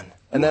man.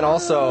 And then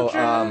also,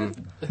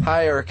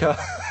 hi Erica.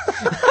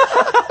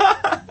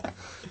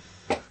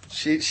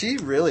 She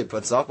really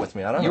puts up with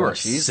me. I don't know. You are what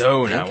she's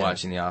so not thinking.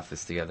 watching The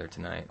Office together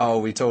tonight. Oh,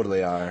 we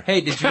totally are.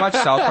 Hey, did you watch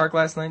South Park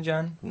last night,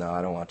 John? No,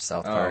 I don't watch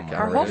South Oh, Park. my on a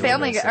Our whole regular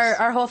family, basis.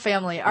 our whole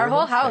family, our Your whole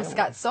whole house family.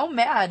 got so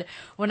mad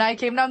when I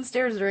came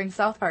downstairs during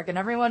South Park, and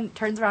everyone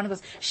turns around and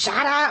goes,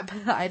 "Shut up!"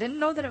 I didn't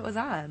know that it was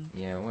on.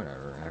 Yeah,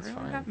 whatever. That's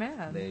Everyone fine. got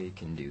mad. They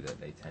can do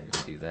that. They tend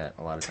to do that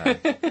a lot of times.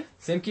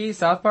 Simke,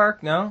 South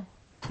Park? No?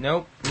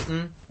 Nope.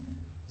 Mm-mm.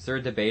 Is there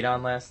a debate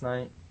on last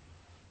night?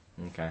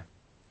 Okay.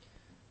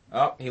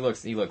 Oh, he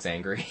looks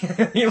angry.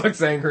 He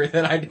looks angry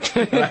that I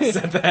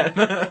said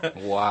that.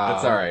 Wow.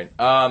 That's all right.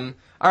 All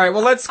right.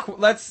 Well,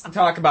 let's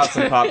talk about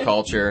some pop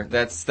culture.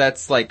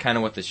 That's like kind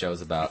of what the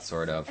show's about,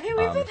 sort of. Hey,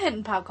 we've been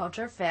hitting pop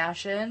culture,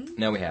 fashion.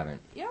 No, we haven't.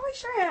 Yeah, we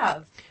sure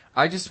have.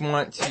 I just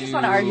want to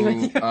wanna argue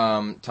with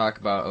you. talk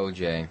about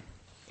OJ.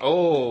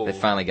 Oh. They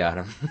finally got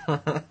him.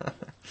 Good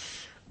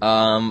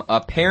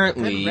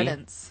Apparently,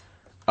 riddance.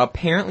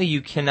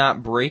 you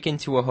cannot break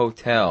into a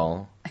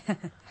hotel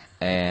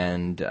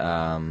and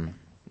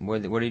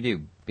what do you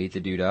do? Beat the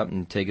dude up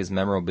and take his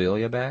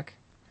memorabilia back?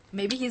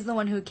 Maybe he's the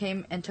one who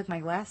came and took my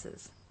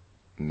glasses.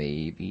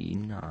 Maybe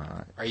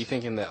not. Are you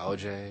thinking that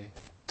OJ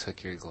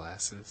took your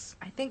glasses?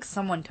 I think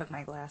someone took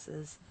my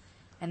glasses,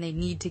 and they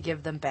need to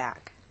give them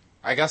back.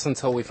 I guess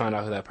until we find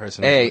out who that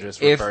person is, Hey, we'll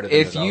just refer to them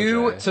if as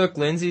you OJ. took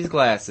Lindsay's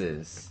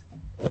glasses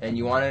and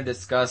you want to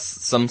discuss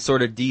some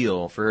sort of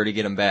deal for her to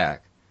get them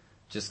back,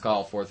 just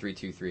call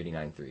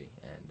 432-3893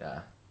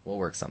 and we'll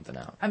work something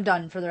out. I'm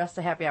done for the rest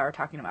of happy hour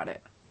talking about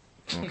it.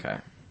 Okay.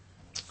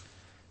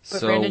 But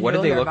So Brandon, what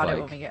you'll did they hear look about like?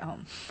 it when we get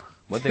home.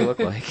 What'd they look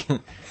like?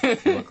 They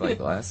look like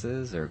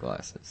glasses or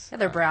glasses? Yeah,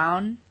 they're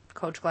brown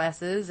Coach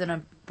glasses in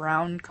a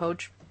brown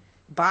Coach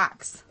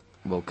box.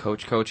 Well,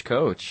 Coach.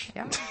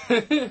 Yeah.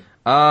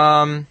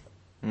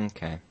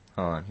 Okay.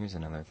 Hold on. Here's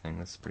another thing.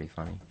 This is pretty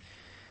funny.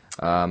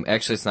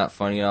 Actually, it's not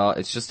funny at all.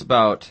 It's just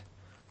about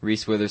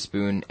Reese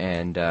Witherspoon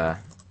and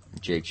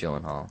Jake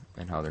Gyllenhaal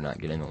and how they're not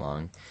getting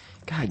along.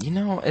 God,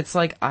 it's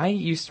like I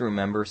used to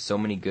remember so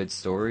many good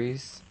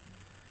stories,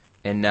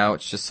 and now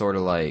it's just sort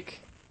of like,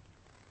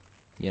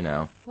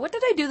 What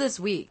did I do this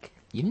week?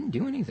 You didn't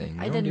do anything.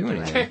 I didn't do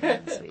anything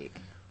this week.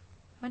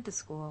 Went to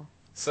school.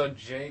 So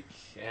Jake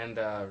and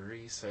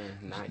Reese are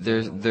not.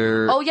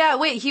 They're. Oh yeah,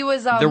 wait. He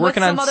was they're with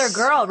working some on other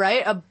girl,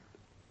 right?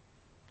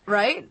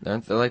 Right?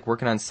 They're like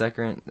working on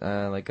second,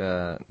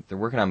 they're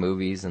working on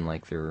movies and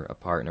like they're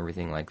apart and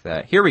everything like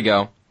that. Here we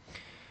go.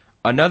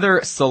 Another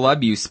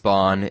celeb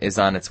spawn is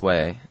on its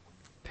way,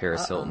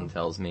 Paris Hilton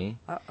tells me.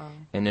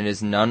 And it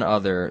is none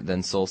other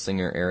than soul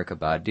singer Erykah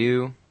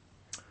Badu,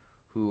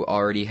 who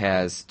already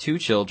has 2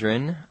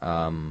 children.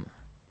 I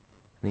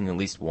think at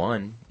least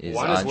one is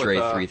Andre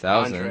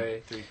 3000.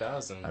 Andre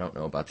 3000. I don't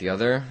know about the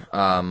other.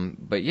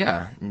 But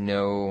yeah,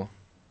 no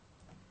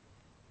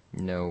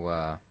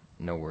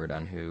word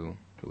on who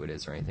it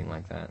is or anything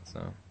like that,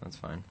 so that's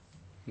fine.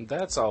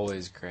 That's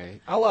always great.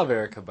 I love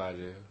Erykah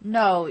Badu.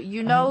 No,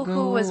 you know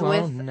who was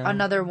with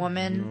another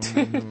woman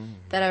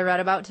that I read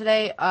about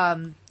today?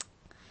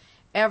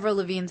 Avril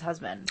Lavigne's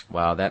husband.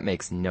 Wow, that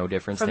makes no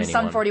difference from to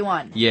anyone. Sum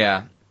 41.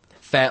 Yeah.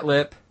 Fat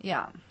Lip.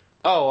 Yeah.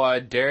 Oh,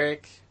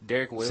 Derek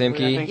Whibley, Simke.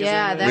 I think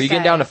Yeah, that Were you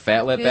getting guy. down to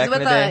Fat Lip back in the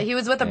day? He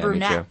was with a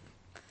brunette.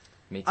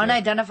 Me too.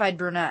 Unidentified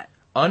brunette.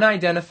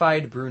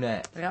 Unidentified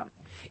brunette. Yeah.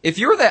 If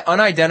you're that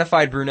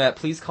unidentified brunette,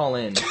 please call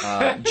in.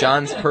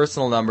 John's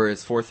personal number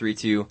is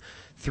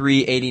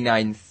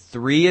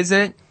 432-3893, is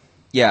it?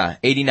 Yeah,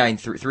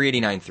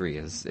 3893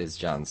 is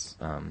John's,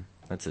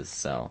 that's his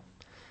cell.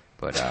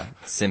 But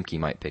Simke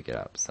might pick it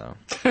up, so.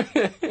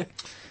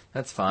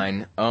 That's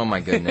fine. Oh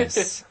my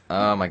goodness.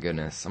 I'm gonna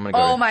go.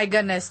 Oh my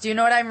goodness. Do you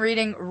know what I'm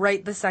reading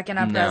right the second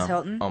after No.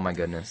 Hilton? Oh my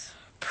goodness.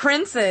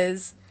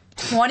 Prince's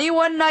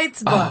 21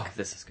 Nights book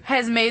this is good.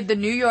 has made the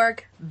New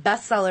York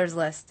bestsellers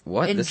list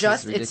What? in This is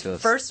just its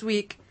ridiculous. first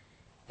week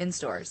in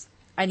stores.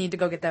 I need to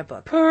go get that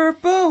book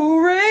Purple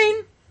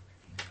Rain.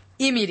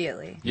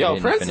 immediately. Yo,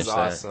 didn't Prince finish is that.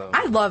 awesome.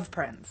 I love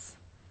Prince.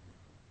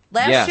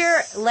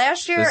 Yes.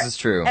 Last year, This is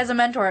true. as a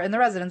mentor in the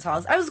residence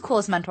halls, I was the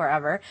coolest mentor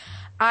ever.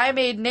 I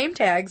made name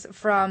tags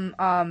from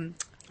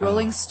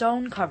Rolling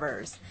Stone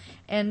covers,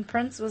 and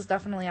Prince was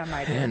definitely on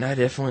my And board. I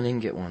definitely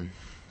didn't get one.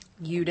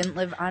 You didn't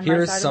live on my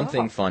Here's side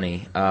something of the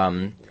funny.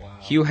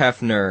 Hugh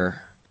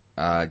Hefner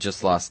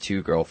just lost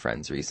 2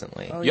 girlfriends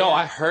recently. Oh, Yo, yeah.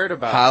 I heard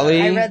about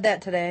Holly. I read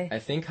that today. I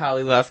think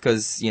Holly left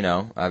because,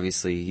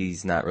 obviously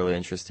he's not really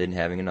interested in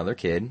having another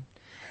kid.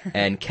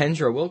 And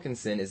Kendra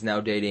Wilkinson is now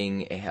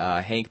dating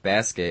Hank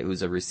Baskett,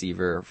 who's a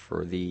receiver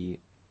for the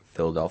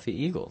Philadelphia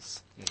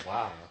Eagles. that.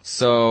 Wow.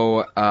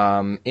 So,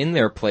 in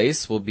their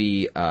place will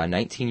be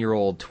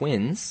 19-year-old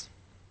twins.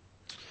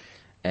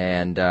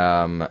 And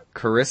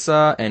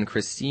Carissa and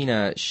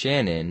Christina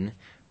Shannon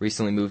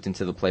recently moved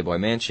into the Playboy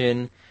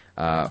Mansion.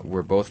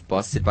 Were both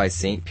busted by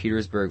St.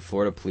 Petersburg,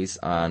 Florida police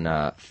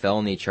on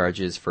felony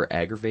charges for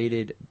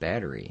aggravated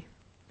battery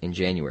in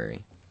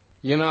January.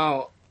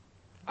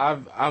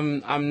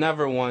 I'm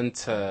never one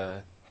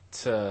to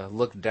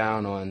look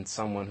down on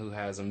someone who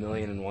has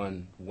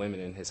 1,000,001 women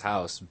in his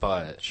house,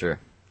 but Sure.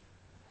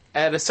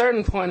 at a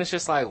certain point, it's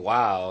just like,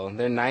 wow,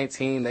 they're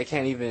 19, they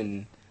can't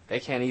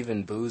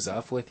even booze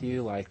up with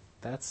you. Like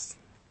that's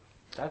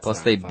Plus,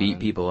 not they fun. beat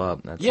people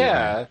up. That's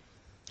Yeah.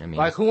 I mean,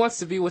 Like, who wants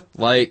to be with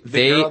like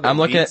the girl that I'm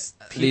looking at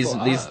beats these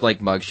people up? like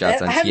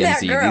mugshots on I'm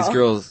that TMZ.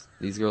 girl.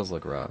 These girls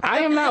look rough. I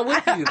am not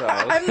with you, though.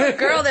 I'm the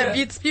girl that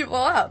beats people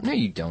up. No,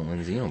 you don't,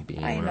 Lindsay. You don't beat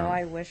I anyone know. up.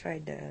 I wish I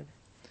did.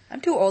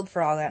 I'm too old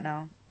for all that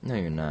now. No,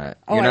 you're not.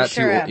 Oh, you're I not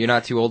sure too. am. You're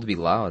not too old to be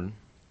loud.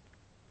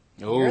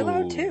 You're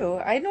loud Ooh. too.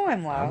 I know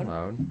I'm loud. I'm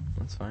loud.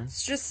 That's fine.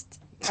 It's just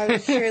I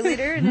was a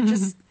cheerleader and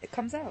it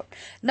comes out.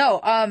 No,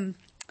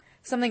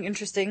 something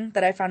interesting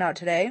that I found out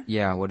today.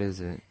 Yeah. What is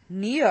it?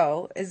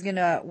 Neo is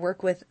gonna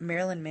work with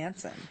Marilyn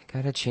Manson.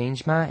 Gotta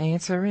change my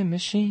answering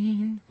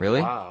machine.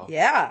 Really? Wow.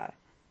 Yeah,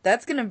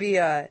 that's gonna be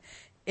a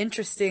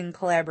interesting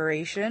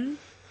collaboration.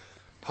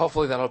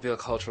 Hopefully that'll be a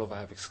Cultural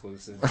Vibe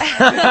exclusive.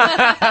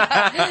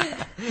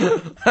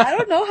 I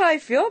don't know how I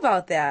feel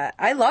about that.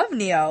 I love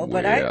Neo,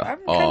 but I'm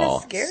kind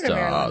of scared of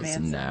Marilyn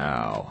Manson.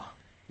 Now.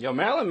 Yo,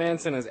 Marilyn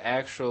Manson is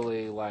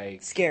actually,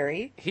 like,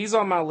 Scary. he's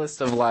on my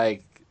list of,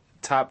 like,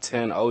 top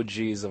 10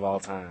 OGs of all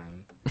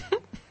time.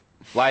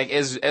 Like,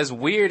 as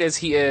weird as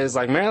he is,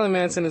 like, Marilyn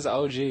Manson is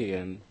OG,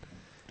 and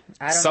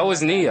I don't know so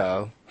is about that.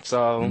 Neo.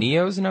 So,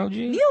 Neo's an OG?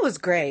 Neo was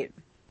great.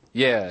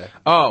 yeah.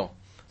 Oh,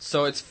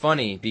 so it's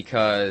funny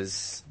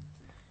because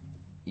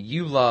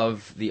you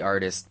love the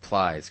artist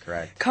Plies,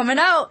 correct? Coming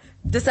out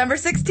December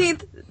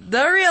 16th,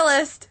 The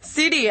Realist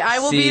CD. I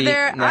will be See,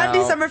 there now, on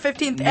December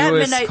 15th at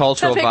newest midnight to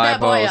Cultural pick that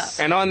Vibe boy host.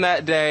 up. And on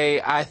that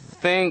day, I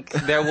think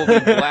there will be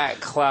black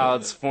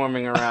clouds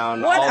forming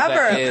around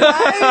Whatever.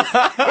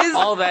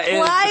 all that is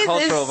the Plies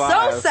cultural is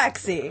vibe. so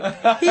sexy.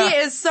 He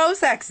is so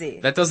sexy.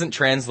 That doesn't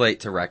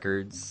translate to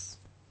records.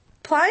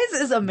 Plies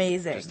is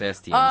amazing. Just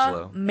ask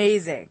D'Angelo.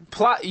 Amazing.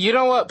 You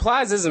know what?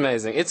 Plies is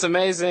amazing. It's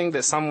amazing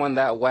that someone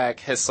that whack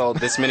has sold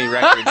this many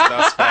records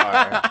thus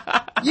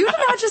far. You did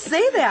not just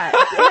say that.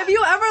 Have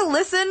you ever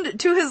listened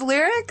to his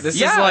lyrics? This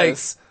Yes. is like...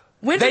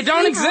 When They to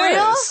don't Sleep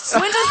exist.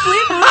 Real? When to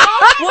Sleep Real?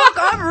 Woke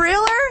Up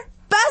Realer?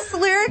 Best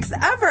lyrics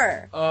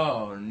ever.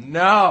 Oh,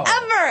 no.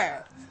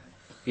 Ever.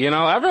 You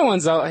know,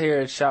 everyone's out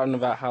here shouting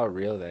about how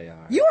real they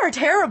are. You are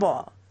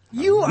terrible.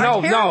 You are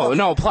terrible.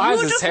 No, Plies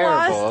You is just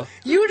terrible.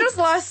 You just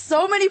lost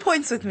so many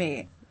points with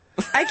me.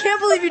 I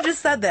can't believe you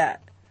just said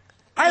that.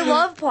 I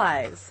love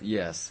Plies.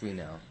 Yes, we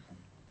know.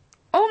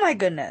 Oh my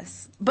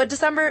goodness. But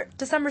December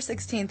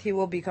 16th, he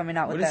will be coming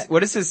out with that.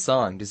 What is his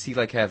song? Does he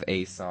like have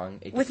a song?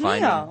 A With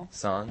defining Neo.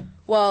 song?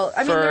 Well,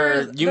 I mean,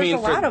 there's a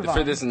lot of them.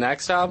 for this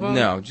next album?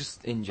 No,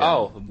 just in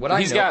general. Oh,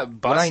 he's got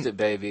Busted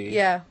Baby.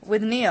 Yeah,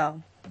 with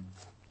Neo.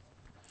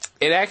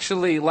 It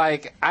actually, I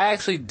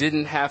actually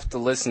didn't have to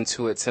listen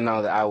to it to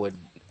know that I would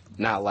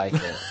not like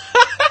it.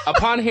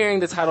 Upon hearing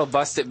the title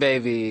Busted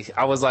Baby,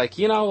 I was like,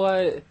 you know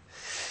what?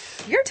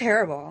 You're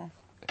terrible.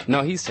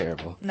 No, he's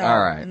terrible. No, All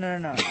right.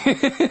 No.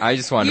 I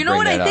just wanted You to know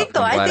bring what that I think, up.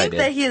 though? I'm glad I think did.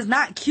 that he is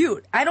not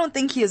cute. I don't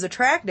think he is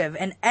attractive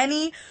in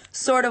any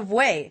sort of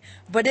way.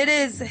 But it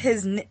is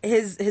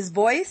his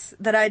voice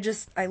that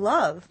I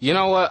love. You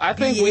know what? I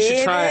think we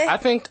should try. Yeah. I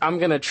think I'm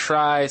gonna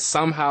try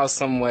somehow,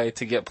 some way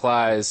to get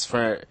Plies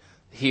for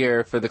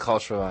the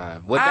cultural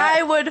vibe.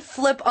 I would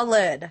flip a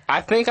lid. I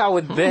think I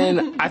would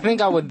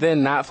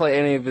then not play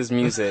any of his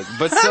music,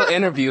 but still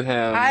interview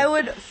him. I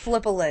would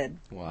flip a lid.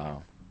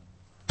 Wow.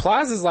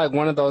 Plies is like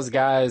one of those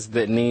guys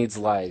that needs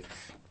like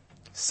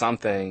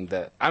something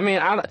that I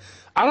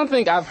don't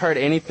think I've heard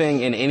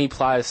anything in any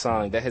Plies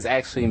song that has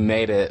actually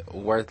made it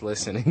worth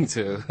listening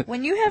to.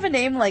 When you have a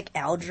name like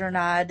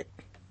Algernon,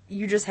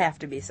 you just have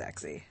to be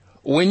sexy.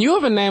 When you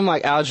have a name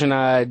like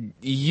Algernon,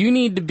 you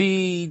need to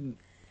be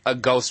a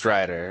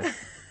ghostwriter.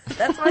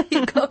 That's why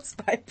he goes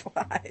by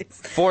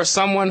Plies. For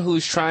someone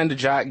who's trying to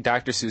jock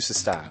Dr. Seuss's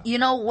style. You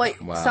know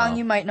what Wow. song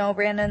you might know,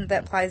 Brandon,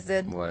 that Plies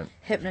did? What?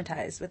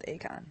 Hypnotized with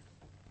Akon.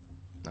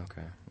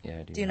 Okay. Yeah,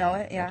 I do. Do you know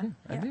it? Yeah.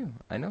 I do.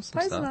 I know some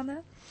Plies is stuff. on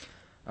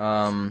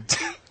that.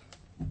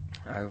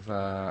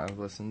 I've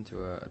listened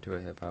to a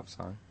hip hop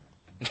song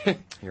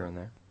here and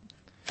there.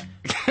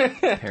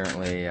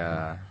 Apparently,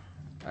 I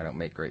don't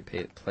make great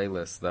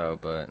playlists though,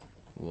 but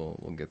we'll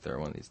get there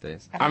one of these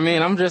days.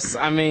 I'm just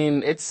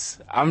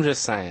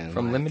saying.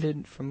 From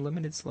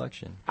limited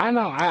selection. I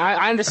know.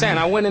 I understand.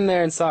 I went in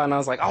there and saw it, and I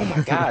was like, oh my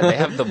god, they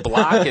have the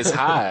block is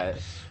hot.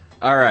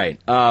 All right.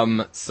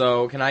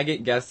 So can I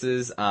get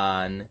guesses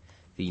on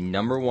the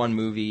number one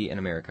movie in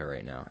America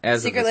right now?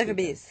 Secret Life of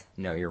Bees.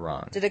 No, you're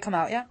wrong. Did it come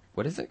out yet?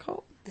 What is it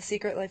called? The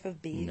Secret Life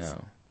of Bees.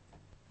 No.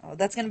 Oh,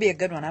 that's gonna be a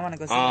good one. I want to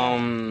go see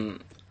that.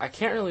 I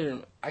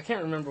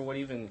can't remember what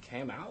even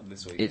came out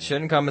this week. It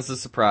shouldn't come as a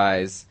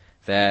surprise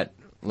that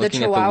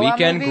looking at the Chihuahua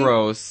weekend movie?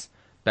 gross,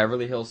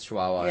 Beverly Hills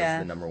Chihuahua Yeah.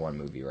 is the number one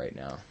movie right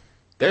now.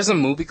 There's a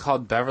movie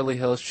called Beverly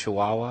Hills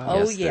Chihuahua. Oh,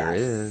 yes, there yes.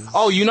 is.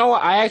 Oh, you know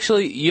what? I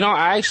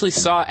actually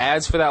saw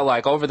ads for that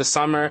like over the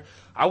summer.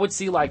 I would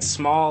see like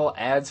small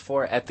ads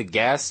for it at the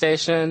gas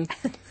station,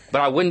 but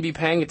I wouldn't be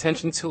paying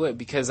attention to it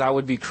because I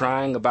would be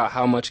crying about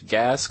how much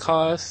gas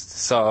costs.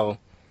 So,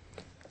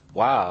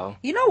 wow.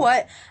 You know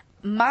what?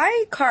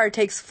 My car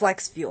takes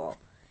flex fuel,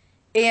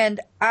 and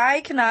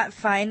I cannot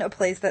find a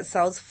place that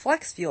sells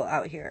flex fuel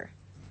out here.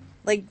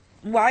 Like,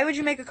 why would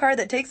you make a car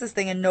that takes this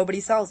thing and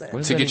nobody sells it? What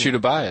is To that get even- you to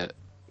buy it.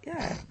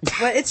 Yeah,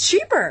 but it's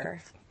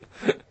cheaper.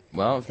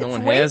 Well, if no It's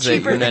one way has it, you're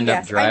cheaper gonna than end up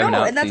gas. driving I know,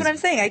 out. and that's these- what I'm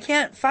saying. I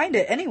can't find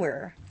it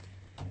anywhere.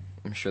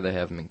 I'm sure they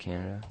have them in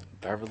Canada.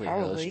 Beverly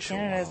Probably. Hills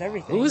Canada has Chihuahua.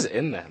 everything. Who was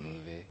in that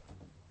movie?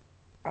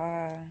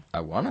 I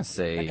want to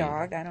say. A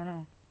dog. I don't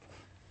know.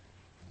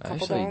 I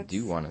Couple actually dogs?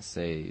 do want to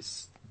say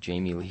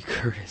Jamie Lee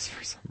Curtis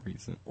for some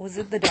reason. Was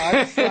it the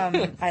dog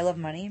from I Love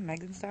Money?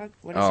 Megan's dog.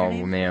 What is her Oh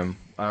name? man,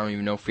 I don't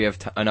even know if we have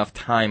enough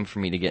time for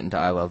me to get into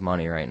I Love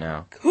Money right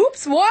now.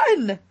 Hoops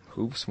won.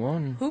 Hoops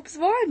won. Hoops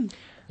won.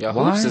 Yeah,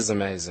 Why? Hoops is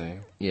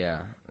amazing.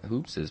 Yeah,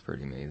 Hoops is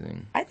pretty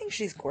amazing. I think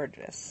she's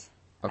gorgeous.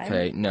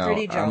 Okay, I'm no,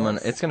 pretty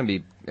jealous.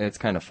 it's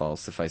kind of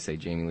false if I say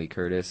Jamie Lee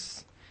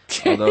Curtis.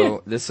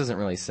 Although this isn't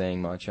really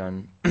saying much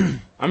on.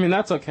 I mean,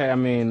 that's okay. I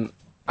mean,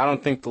 I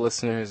don't think the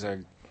listeners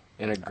are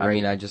in a great... I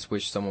mean, I just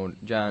wish someone.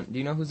 John, do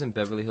you know who's in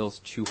Beverly Hills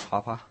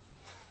Chihuahua?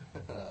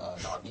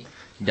 Doggy.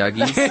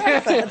 Doggies.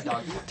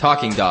 Doggy.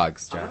 Talking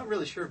dogs, I'm John. not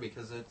really sure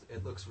because it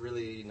looks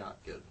really not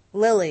good.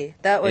 Lily.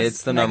 That was.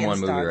 It's the number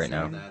Megan's one movie dog's right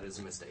now. name. That is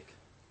a mistake.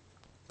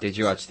 Did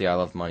you watch the I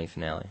Love Money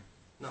finale?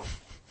 No.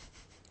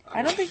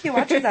 I don't think he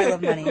watches I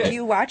Love Money. Do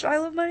you watch I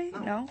Love Money?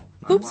 No.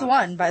 Hoops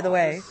won, by the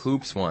way.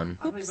 Hoops won.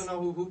 I don't even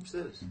know who Hoops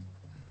is.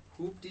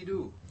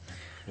 Hoop-de-doo.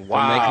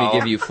 Wow. Don't make me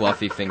give you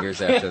fluffy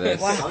fingers after this.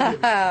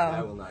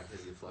 I will not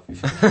give you fluffy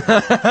fingers.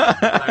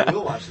 I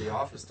will watch The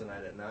Office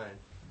tonight at 9.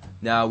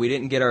 No, we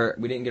didn't get our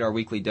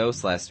weekly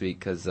dose last week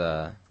because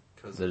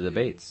The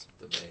debates.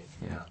 Debate.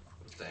 Yeah.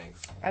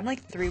 Thanks. I'm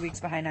like 3 weeks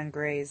behind on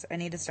Grey's. I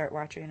need to start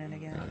watching it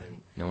again.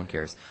 No one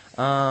cares.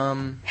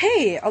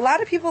 Hey, a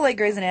lot of people like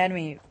Grey's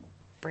Anatomy.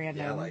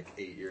 Brandon. Yeah, like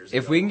 8 years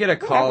If ago. we can get a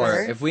caller,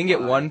 Whatever. if we can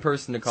get one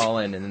person to call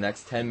in the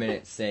next 10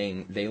 minutes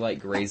saying they like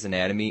Grey's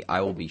Anatomy,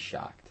 I will be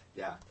shocked.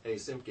 Yeah. Hey,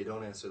 Simke,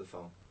 don't answer the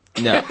phone.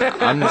 No,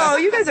 I'm Oh,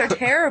 you guys are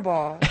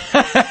terrible.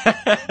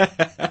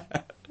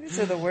 These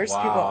are the worst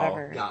people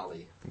ever.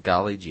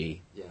 Golly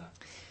gee. Yeah.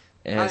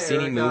 Hi, Seen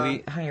any Erica.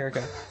 movie? Hi,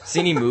 Erica.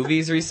 Seen any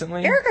movies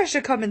recently? Erica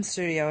should come in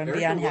studio and be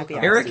Erica on will Happy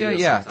come. Hour. Erica,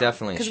 yeah,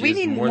 definitely. Because She we is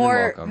need more than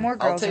welcome. more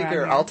girls around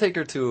here. I'll take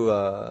her to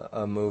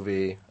a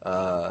movie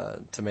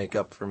to make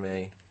up for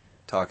me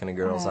talking to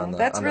girls on the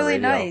That's on the really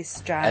radio.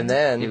 nice, John. And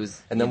then It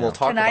was, and then you we'll know.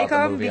 talk Can about I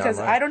come? the movie Because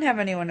online. I don't have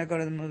anyone to go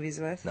to the movies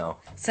with. No.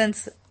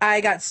 Since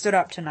I got stood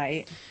up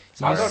tonight.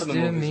 I'll go to the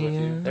movies with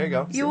you. There you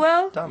go. You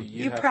will? Done.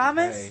 You have to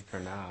promise? pay for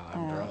now. I'm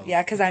Oh, broke.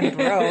 yeah, because I'm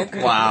broke.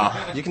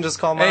 Wow. You can just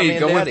call mommy Hey,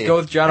 and daddy. go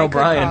with John I could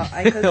O'Brien. call-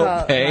 I could He'll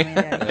call pay. Mommy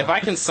and Daddy. If I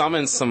can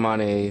summon some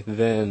money,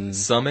 then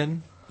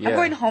Summon? yeah. I'm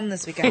going home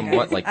this weekend. From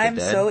what, guys. like the I'm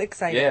dead? so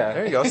excited. Yeah.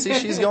 There you go. See,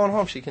 she's going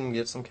home. She can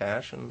get some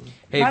cash and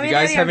Hey, if Mommy you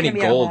and guys Daddy have aren't any gonna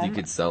be at gold, home. you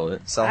could sell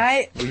it. sell.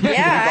 I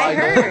buy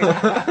heard.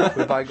 gold.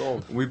 We buy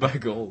gold. We buy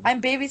gold.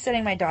 I'm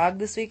babysitting my dog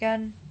this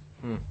weekend.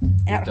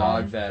 At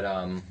Dog home.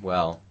 that,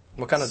 well,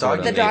 What kind of Sort dog?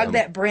 of. The do you dog have?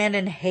 that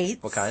Brandon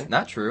hates. What kind?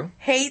 not true.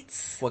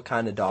 Hates. What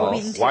kind of Oh.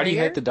 dog? Why do you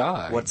hate the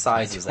dog? What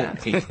size is that?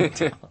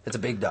 This It's a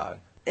big dog.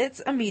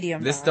 It's a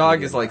medium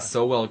dog is like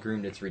so well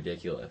groomed, it's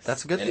ridiculous.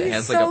 That's a good and thing. it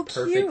has He's like so a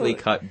perfectly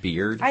cute. cut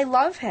beard. I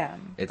love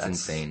him. It's That's-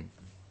 insane.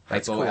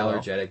 that's cool,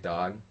 Hypoallergenic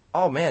dog.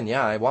 Oh man,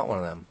 yeah, I want one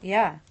of them.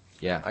 Yeah.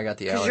 Yeah. I got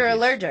the Because allergies. you're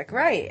allergic.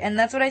 Right. And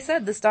that's what I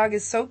said. This dog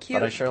is so cute.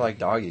 But I sure like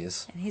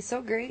doggies. And he's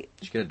so great.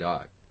 You should get a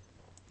dog.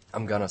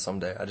 I'm gonna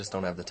someday. I just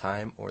don't have the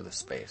time or the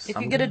space. If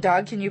you get a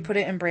dog, can you put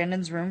it in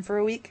Brandon's room for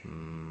a week?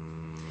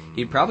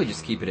 He'd probably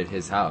just keep it at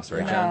his house,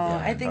 right, No, John? Yeah,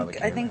 I I'd probably think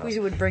keep it in the we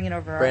house. would bring it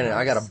over. Brandon, our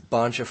I got a house.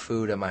 bunch of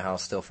food at my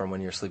house still from when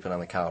you were sleeping on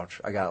the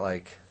couch. I got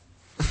like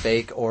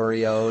fake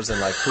Oreos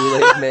and like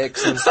Kool-Aid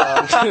mix and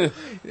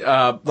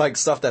stuff. Like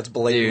stuff that's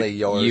blatantly Dude,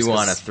 yours. you 'cause-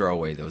 want to throw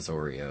away those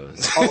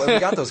Oreos. Oh, and we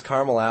got those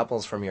caramel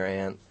apples from your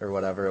aunt or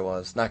whatever it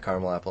was. Not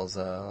caramel apples,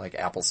 like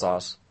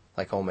applesauce,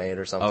 like homemade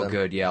or something. Oh,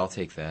 good. Yeah, I'll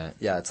take that.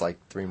 Yeah, it's like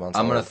 3 months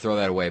I'm old. gonna throw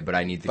that away, but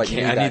I need the But you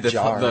can. need I need that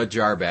jar. the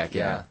jar back.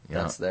 Yeah,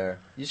 Yeah, that's there.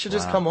 You should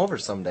just Wow. come over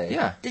someday.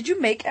 Yeah. Did you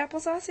make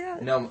applesauce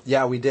yet? No.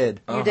 Yeah, we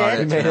did. Oh, did? how'd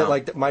We it made turn it out?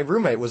 like my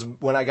roommate was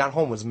when I got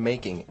home was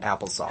making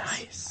applesauce.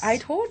 Nice. I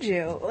told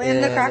you. In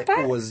the And crock pot?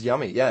 It was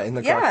yummy. Yeah, in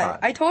the crock Yeah, pot.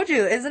 I told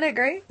you. Isn't it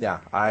great? Yeah,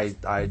 I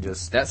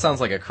just That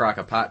sounds like a crock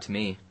of pot to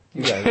me.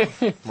 you guys,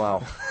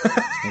 wow.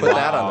 Put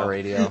that on the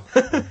radio.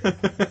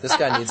 This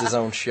guy needs his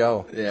own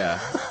show. Yeah.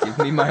 Give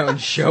me my own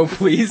show,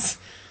 please.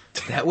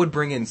 That would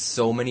bring in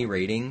so many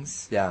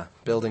ratings. Yeah,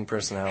 building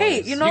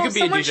personalities. Hey, you know, could be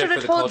a someone DJ should have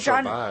for the told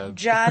Cultural John Vibe.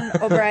 John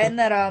O'Brien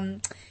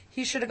that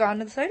he should have gone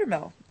to the cider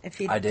mill if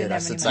he I did. didn't I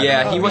have said any cider money.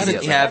 Yeah, mill he wasn't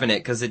immediately. having it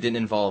because it didn't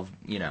involve,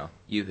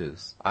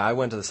 yoo-hoos. I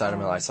went to the cider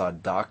mill. I saw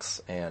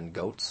ducks and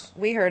goats.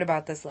 We heard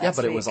about this last Yeah,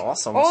 but it week. was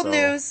awesome. Old so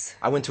news.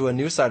 I went to a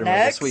new cider mill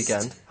Next. this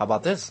weekend. How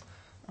about this?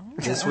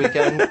 This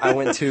weekend, I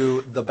went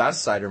to the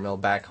best cider mill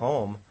back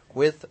home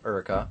with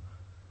Urka.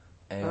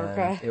 And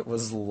Urka. it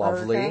was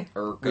lovely.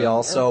 Urka. We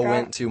also Urka.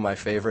 went to my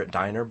favorite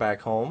diner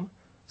back home,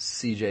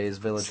 CJ's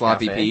Village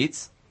Sloppy Cafe.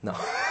 Pete's. No.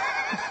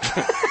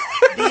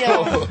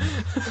 The,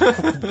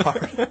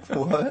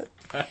 What?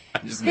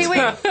 hey,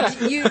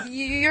 wait.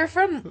 You're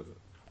from.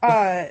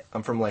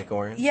 I'm from Lake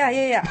Orion.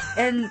 Yeah.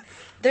 And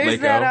there's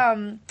Lake that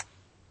O?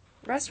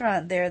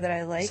 Restaurant there that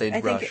I like. I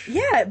Sagebrush. think.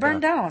 Yeah, it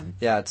burned down.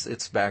 Yeah,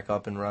 it's back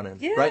up and running.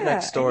 Yeah, right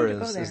next door I need to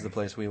go is there. the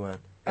place we went.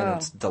 And Oh.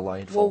 it's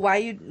delightful. Well,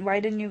 why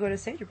didn't you go to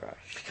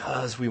Sagebrush?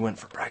 Because we went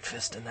for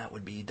breakfast and that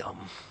would be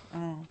dumb.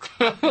 Oh.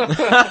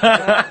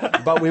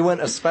 But we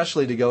went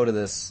especially to go to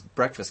this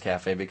breakfast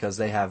cafe because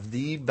they have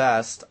the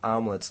best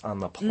omelets on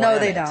the planet. No,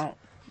 they don't.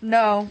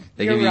 No,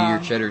 They you're give you wrong. your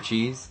cheddar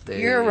cheese.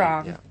 You're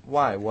wrong. Yeah.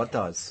 Why? What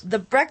does? The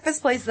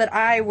breakfast place that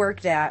I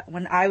worked at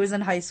when I was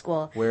in high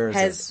school Where is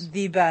has this?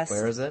 the best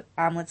Where is it?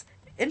 omelets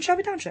in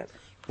Shelby Township.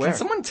 Where? Can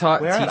someone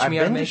Where? teach I've me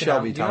how to been to make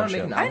Shelby an omelet? Do you know how to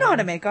make Township. an I know how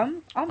to make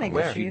them. I'll make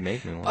Where? them for you. You'd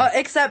make me one.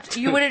 Except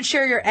you wouldn't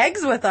share your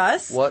eggs with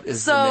us. What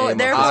is the so name of this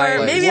therefore,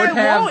 place? maybe would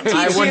I have- won't teach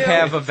I would you have how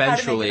to make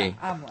eventually. an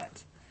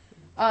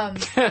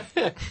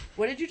omelet.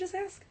 What did you just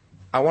ask?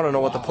 I want to know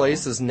what the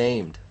place is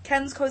named.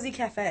 Ken's Cozy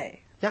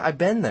Cafe. Yeah, I've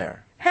been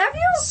there. Have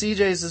you?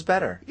 CJ's is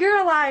better. You're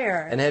a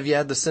liar. And have you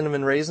had the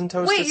cinnamon raisin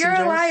toast Wait, at you're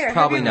CJ's? a liar.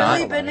 Probably have you not.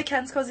 really been to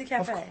Ken's Cozy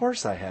Cafe? Of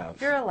course I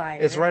have. You're a liar.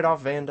 It's right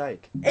off Van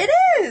Dyke. It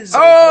is.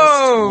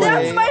 Oh!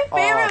 That's my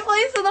Way favorite off.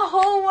 place in the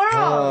whole world.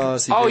 Oh,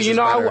 CJ's Oh, is you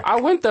know, better.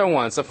 I went there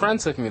once. A friend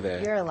took me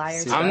there. You're a liar.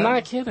 See, too. I'm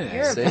not kidding.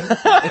 You're a See?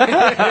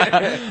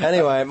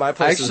 Anyway, my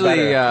place is Actually,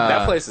 better.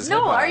 That place is No,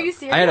 hip-hop. are you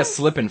serious? I had a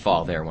slip and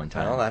fall there one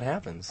time. Well, that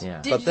happens.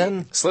 Yeah. Did But you-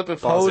 then Slip and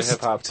falls are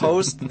hip hop too.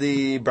 post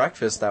the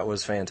breakfast that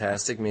was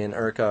fantastic. Me and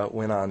Urka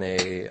went on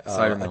a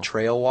Cider a mill.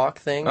 trail walk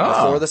thing Oh.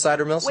 before the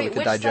cider mill, so Wait, we could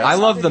which digest. cider I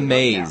mill love did the you go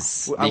to?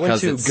 maze I went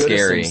because to it's Goodison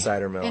scary.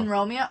 Cider Mill. In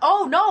Romeo?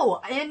 Oh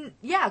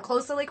no!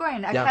 Close to Lake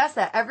Orion. I Yeah. pass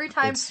that every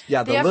time.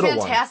 The they have little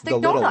fantastic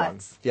one. The little one.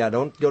 donuts. Yeah,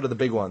 don't go to the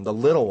big one. The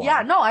little one.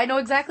 Yeah, no, I know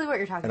exactly what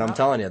you're talking And about. I'm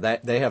telling you,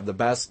 that they have the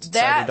best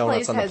that cider donuts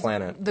place on the has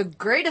planet. the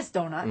greatest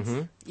donuts.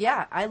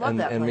 Yeah, I love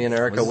that And place. me and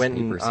Erica What's went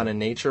the speaker on a say?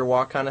 nature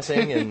walk kind of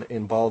thing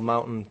in Bald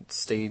Mountain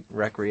State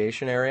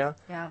Recreation Area.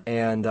 Yeah.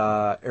 And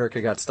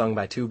Erica got stung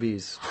by 2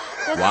 bees.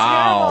 That's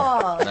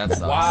Wow. terrible. That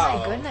sucks. Wow. Oh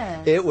my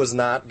goodness. It was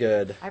not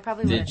good. I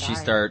probably would Did she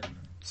start No,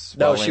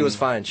 swelling? she was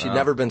fine. She'd Oh.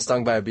 never been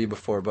stung by a bee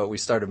before, but we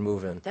started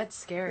moving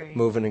That's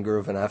and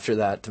grooving after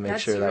that to make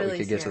That's sure that we really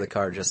could get to scary. the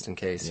car just in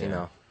case, you Yeah.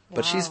 know.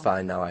 But she's Wow.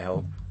 fine now, I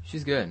hope.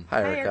 She's good.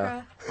 Hi, Hi,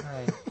 Erica.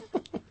 Erica.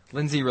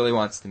 Lindsay really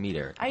wants to meet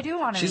her. I do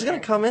want to. She's gonna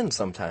come in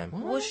sometime.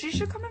 Well, she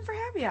should come in for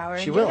happy hour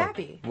and She get will.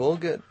 happy. We'll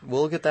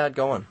get that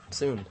going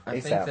soon. I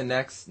ASAP. think the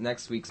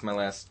next week's my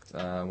last.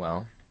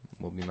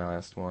 Will be my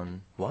last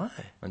one Why?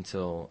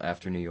 until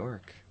after New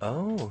York.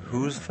 Oh,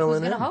 who's Who's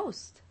filling gonna in?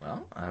 host?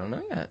 Well, I don't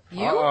know yet.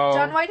 You, Uh-oh.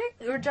 John Whiting,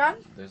 or John?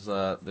 There's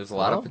a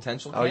lot of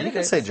potential. Oh, you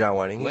can say John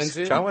Whiting.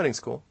 Lindsay? John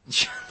Whiting's cool.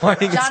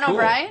 John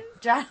O'Brien?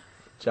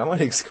 John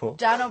Whiting's cool.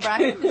 John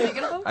O'Brien? Is he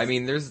gonna host? I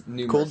mean, there's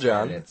numerous Cool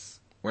John. candidates.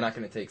 We're not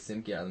going to take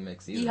Simke out of the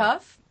mix either.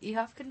 E-Huff?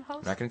 E-Huff can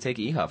host? We're not going to take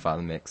E-Huff out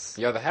of the mix.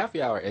 Yo, the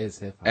happy hour is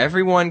hip hop.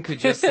 Everyone could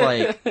just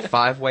like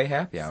 5-way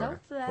happy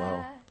hour. So sad.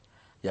 Wow.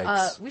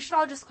 Yikes. We should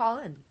all just call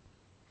in.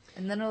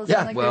 And then it'll Yeah,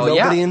 sound like well, there's-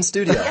 nobody in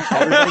studio.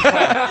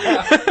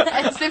 Everybody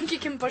and Simke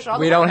can push all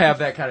We the don't buttons. have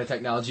that kind of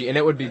technology, and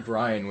it would be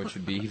Brian, which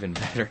would be even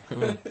better.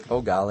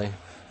 Oh, golly.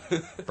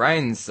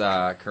 Brian's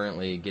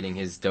currently getting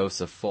his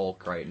dose of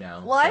folk right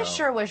now. Well, I so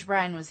sure wish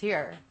Brian was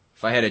here.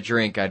 If I had a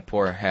drink, I'd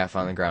pour half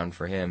on the ground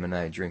for him, and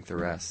I'd drink the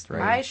rest.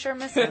 Right? I sure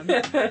miss him.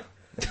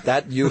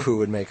 That Yoo-hoo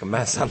would make a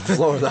mess on the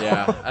floor, though.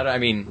 Yeah, I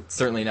mean,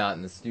 certainly not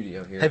in the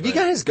studio here. Have you but-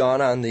 guys gone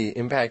on the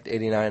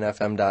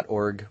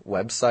impact89fm.org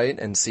website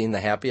and seen the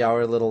happy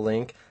hour little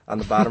link on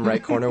the bottom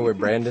right corner where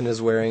Brandon is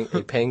wearing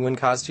a penguin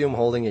costume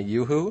holding a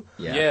Yoo-hoo?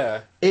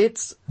 Yeah.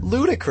 It's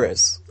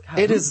ludicrous.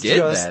 It who is did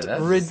just that?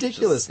 That's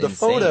ridiculous. just The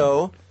insane.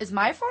 photo Is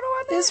my photo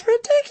on there? is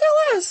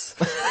ridiculous.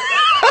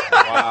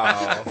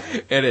 Wow.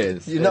 It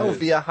is. You know,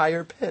 via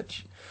higher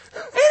pitch.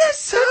 It is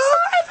so.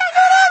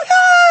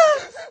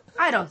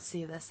 I don't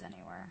see this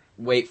anywhere.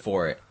 Wait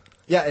for it.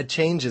 Yeah, it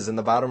changes in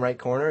the bottom right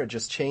corner. It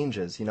just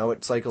changes. You know,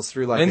 it cycles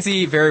through like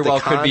Lindsay very the well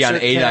could be on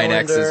concert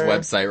A9X's calendar.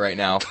 website right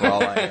now, for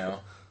all I know.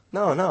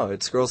 No,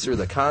 it scrolls through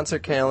the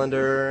concert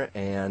calendar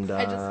and.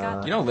 I just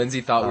got You know, Lindsay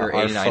thought we were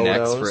Our A9X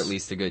photos. for at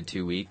least a good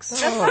 2 weeks.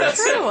 That's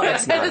not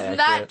true. That is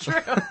not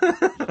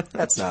true.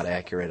 That's not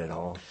accurate at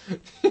all.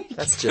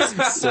 That's just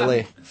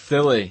silly.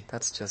 Silly.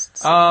 That's just.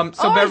 Silly.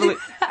 So Beverly.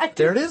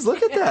 There it is.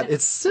 Look at that.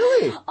 It's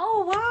silly.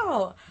 Oh,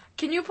 wow.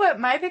 Can you put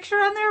my picture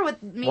on there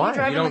with me Why?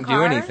 driving You don't the do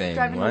car? anything.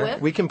 Driving What? the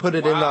whip? We can put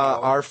it in Wow.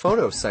 our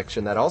photos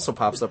section that also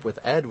pops up with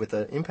Ed with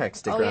the impact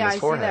sticker Oh, on yeah, I his see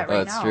forehead. that right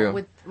Oh, that's now.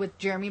 true. With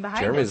Jeremy behind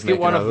Jeremy's us. Get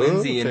one of making a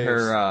Lindsay in face.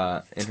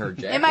 her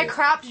jacket. In my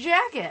cropped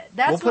jacket.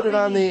 That's We'll put what it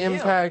on we the need to do.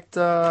 Impact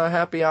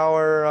Happy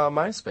Hour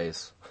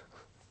MySpace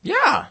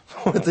Yeah,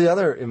 with the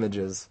other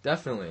images.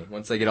 definitely.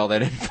 Once I get all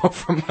that info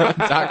from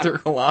Dr.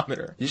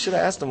 Kilometer. You should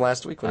have asked him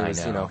last week when he I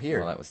was, know. here,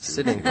 Well, that was too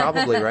sitting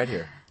probably right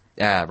here.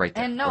 Yeah, right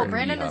there. And no, Where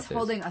Brandon Yeehaw is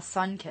holding a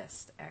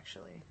sun-kissed,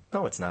 actually.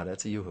 No, it's not.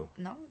 It's a Yoo-hoo.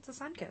 No, it's a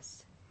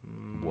sun-kissed.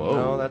 Whoa.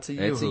 No, that's a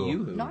It's a Yoo-hoo.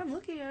 Yoo-hoo. No, I'm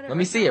looking at it. Let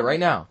me see it right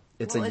now.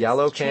 It's Well, a it's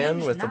yellow can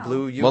changed with the now.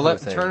 blue Yoo-hoo Well,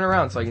 thing. turn it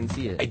around so I can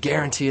see I it.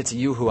 guarantee it's a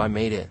Yoo-hoo. I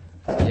made it.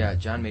 Yeah,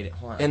 John made it.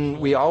 Hold on. And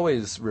we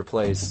always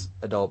replace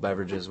adult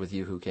beverages with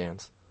Yoo-hoo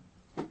cans.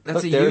 That's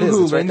Look, a there it is.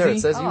 Yoo-hoo, It's right there. It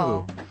Lindsay. says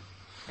Oh. Yoo-hoo.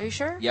 Are you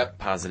sure? Yep,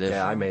 positive.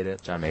 Yeah, I made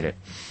it. John made it.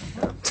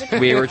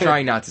 We were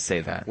trying not to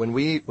say that. When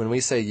we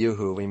say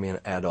Yoo-hoo, we mean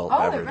adult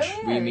Oh, it beverage. really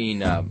is. We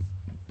mean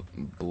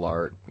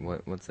blart.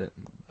 What's it?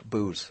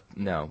 Booze.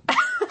 No.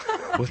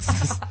 What's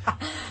this?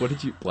 What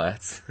did you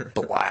Blatz?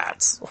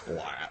 Blats.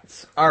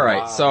 All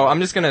right, so I'm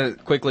just gonna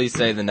quickly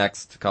say the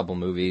next couple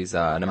movies.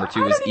 Number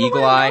 2 I is don't even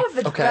Eagle wanna Eye know if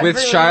it's Okay. with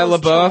Beverly Shia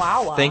Hills LaBeouf.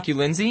 Chihuahua. Thank you,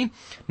 Lindsay.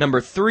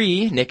 Number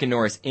 3, Nick and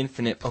Nora's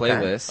Infinite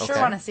Playlist. Sure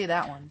Okay. want to see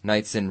that one.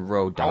 Nights in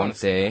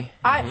Rodante.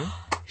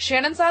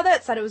 Shannon saw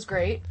that, said it was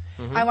great.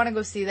 I want to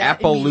go see that.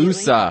 immediately.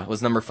 Appaloosa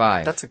was number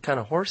 5. That's a kind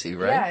of horsey,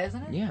 right? Yeah,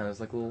 isn't it? Yeah, there's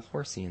like a little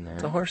horsey in there.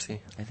 It's a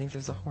horsey. I think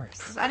there's a horse.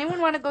 Does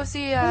anyone want to go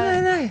see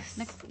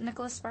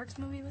Nicholas Sparks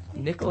movie with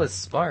me? Nicholas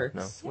Sparks.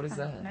 No. What is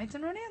that? Nights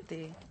in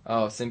Rodanthe.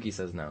 Oh, Simke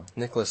says no.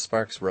 Nicholas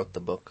Sparks wrote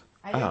the book.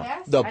 I didn't Oh.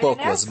 ask. The I didn't book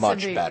ask was much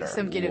Simke- better.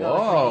 Simke to go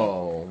with me.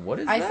 Whoa, what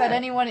is I that? said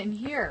anyone in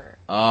here.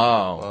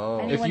 Oh.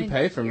 If Anyone you in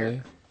pay for here.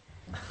 me.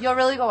 You'll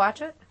really go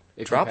watch it?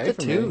 If Drop you the pay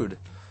for me. dude.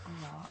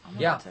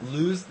 Yeah,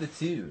 lose the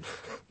dude.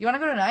 You want to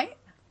go tonight?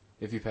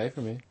 If you pay for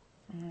me.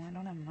 I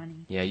don't have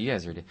money. Yeah, you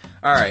guys are.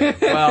 All right.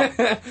 Well,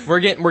 we're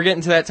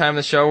getting to that time of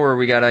the show where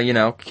we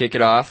gotta kick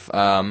it off.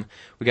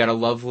 We got a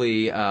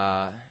lovely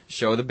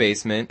show of the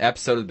basement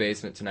episode of the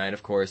basement tonight.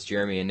 Of course,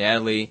 Jeremy and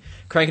Natalie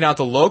cranking out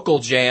the local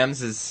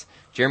jams. As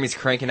Jeremy's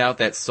cranking out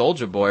that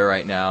Soulja Boy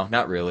right now.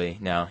 Not really.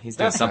 No, he's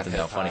doing something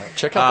though funny.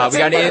 Check out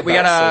that we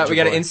got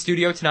Soulja an Boy. in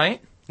studio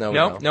tonight.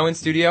 No in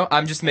studio.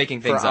 I'm just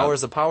making things for up.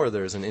 Hours of Power,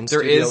 there's an in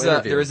studio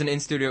interview. There is an in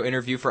studio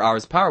interview for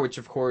Hours of Power, which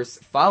of course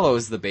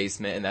follows The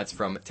Basement, and that's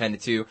from 10 to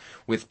 2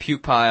 with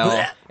Puke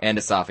Pile and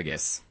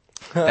Esophagus.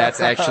 That's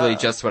actually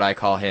just what I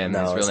call him.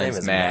 No, his real name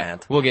is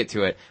Matt. We'll get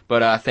to it.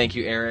 But thank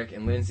you, Eric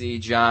and Lindsay.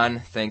 John,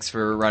 thanks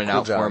for running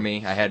out for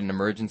me. I had an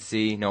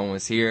emergency. No one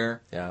was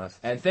here. Yeah.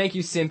 And thank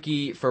you,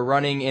 Simke, for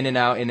running in and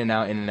out.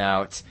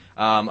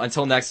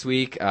 Until next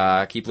week,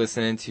 keep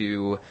listening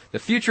to The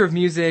Future of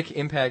Music,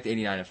 Impact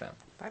 89 FM.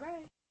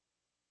 Bye-bye.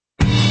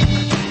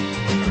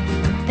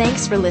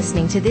 Thanks for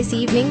listening to this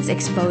evening's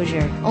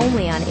Exposure,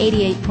 only on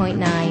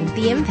 88.9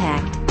 The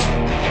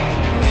Impact.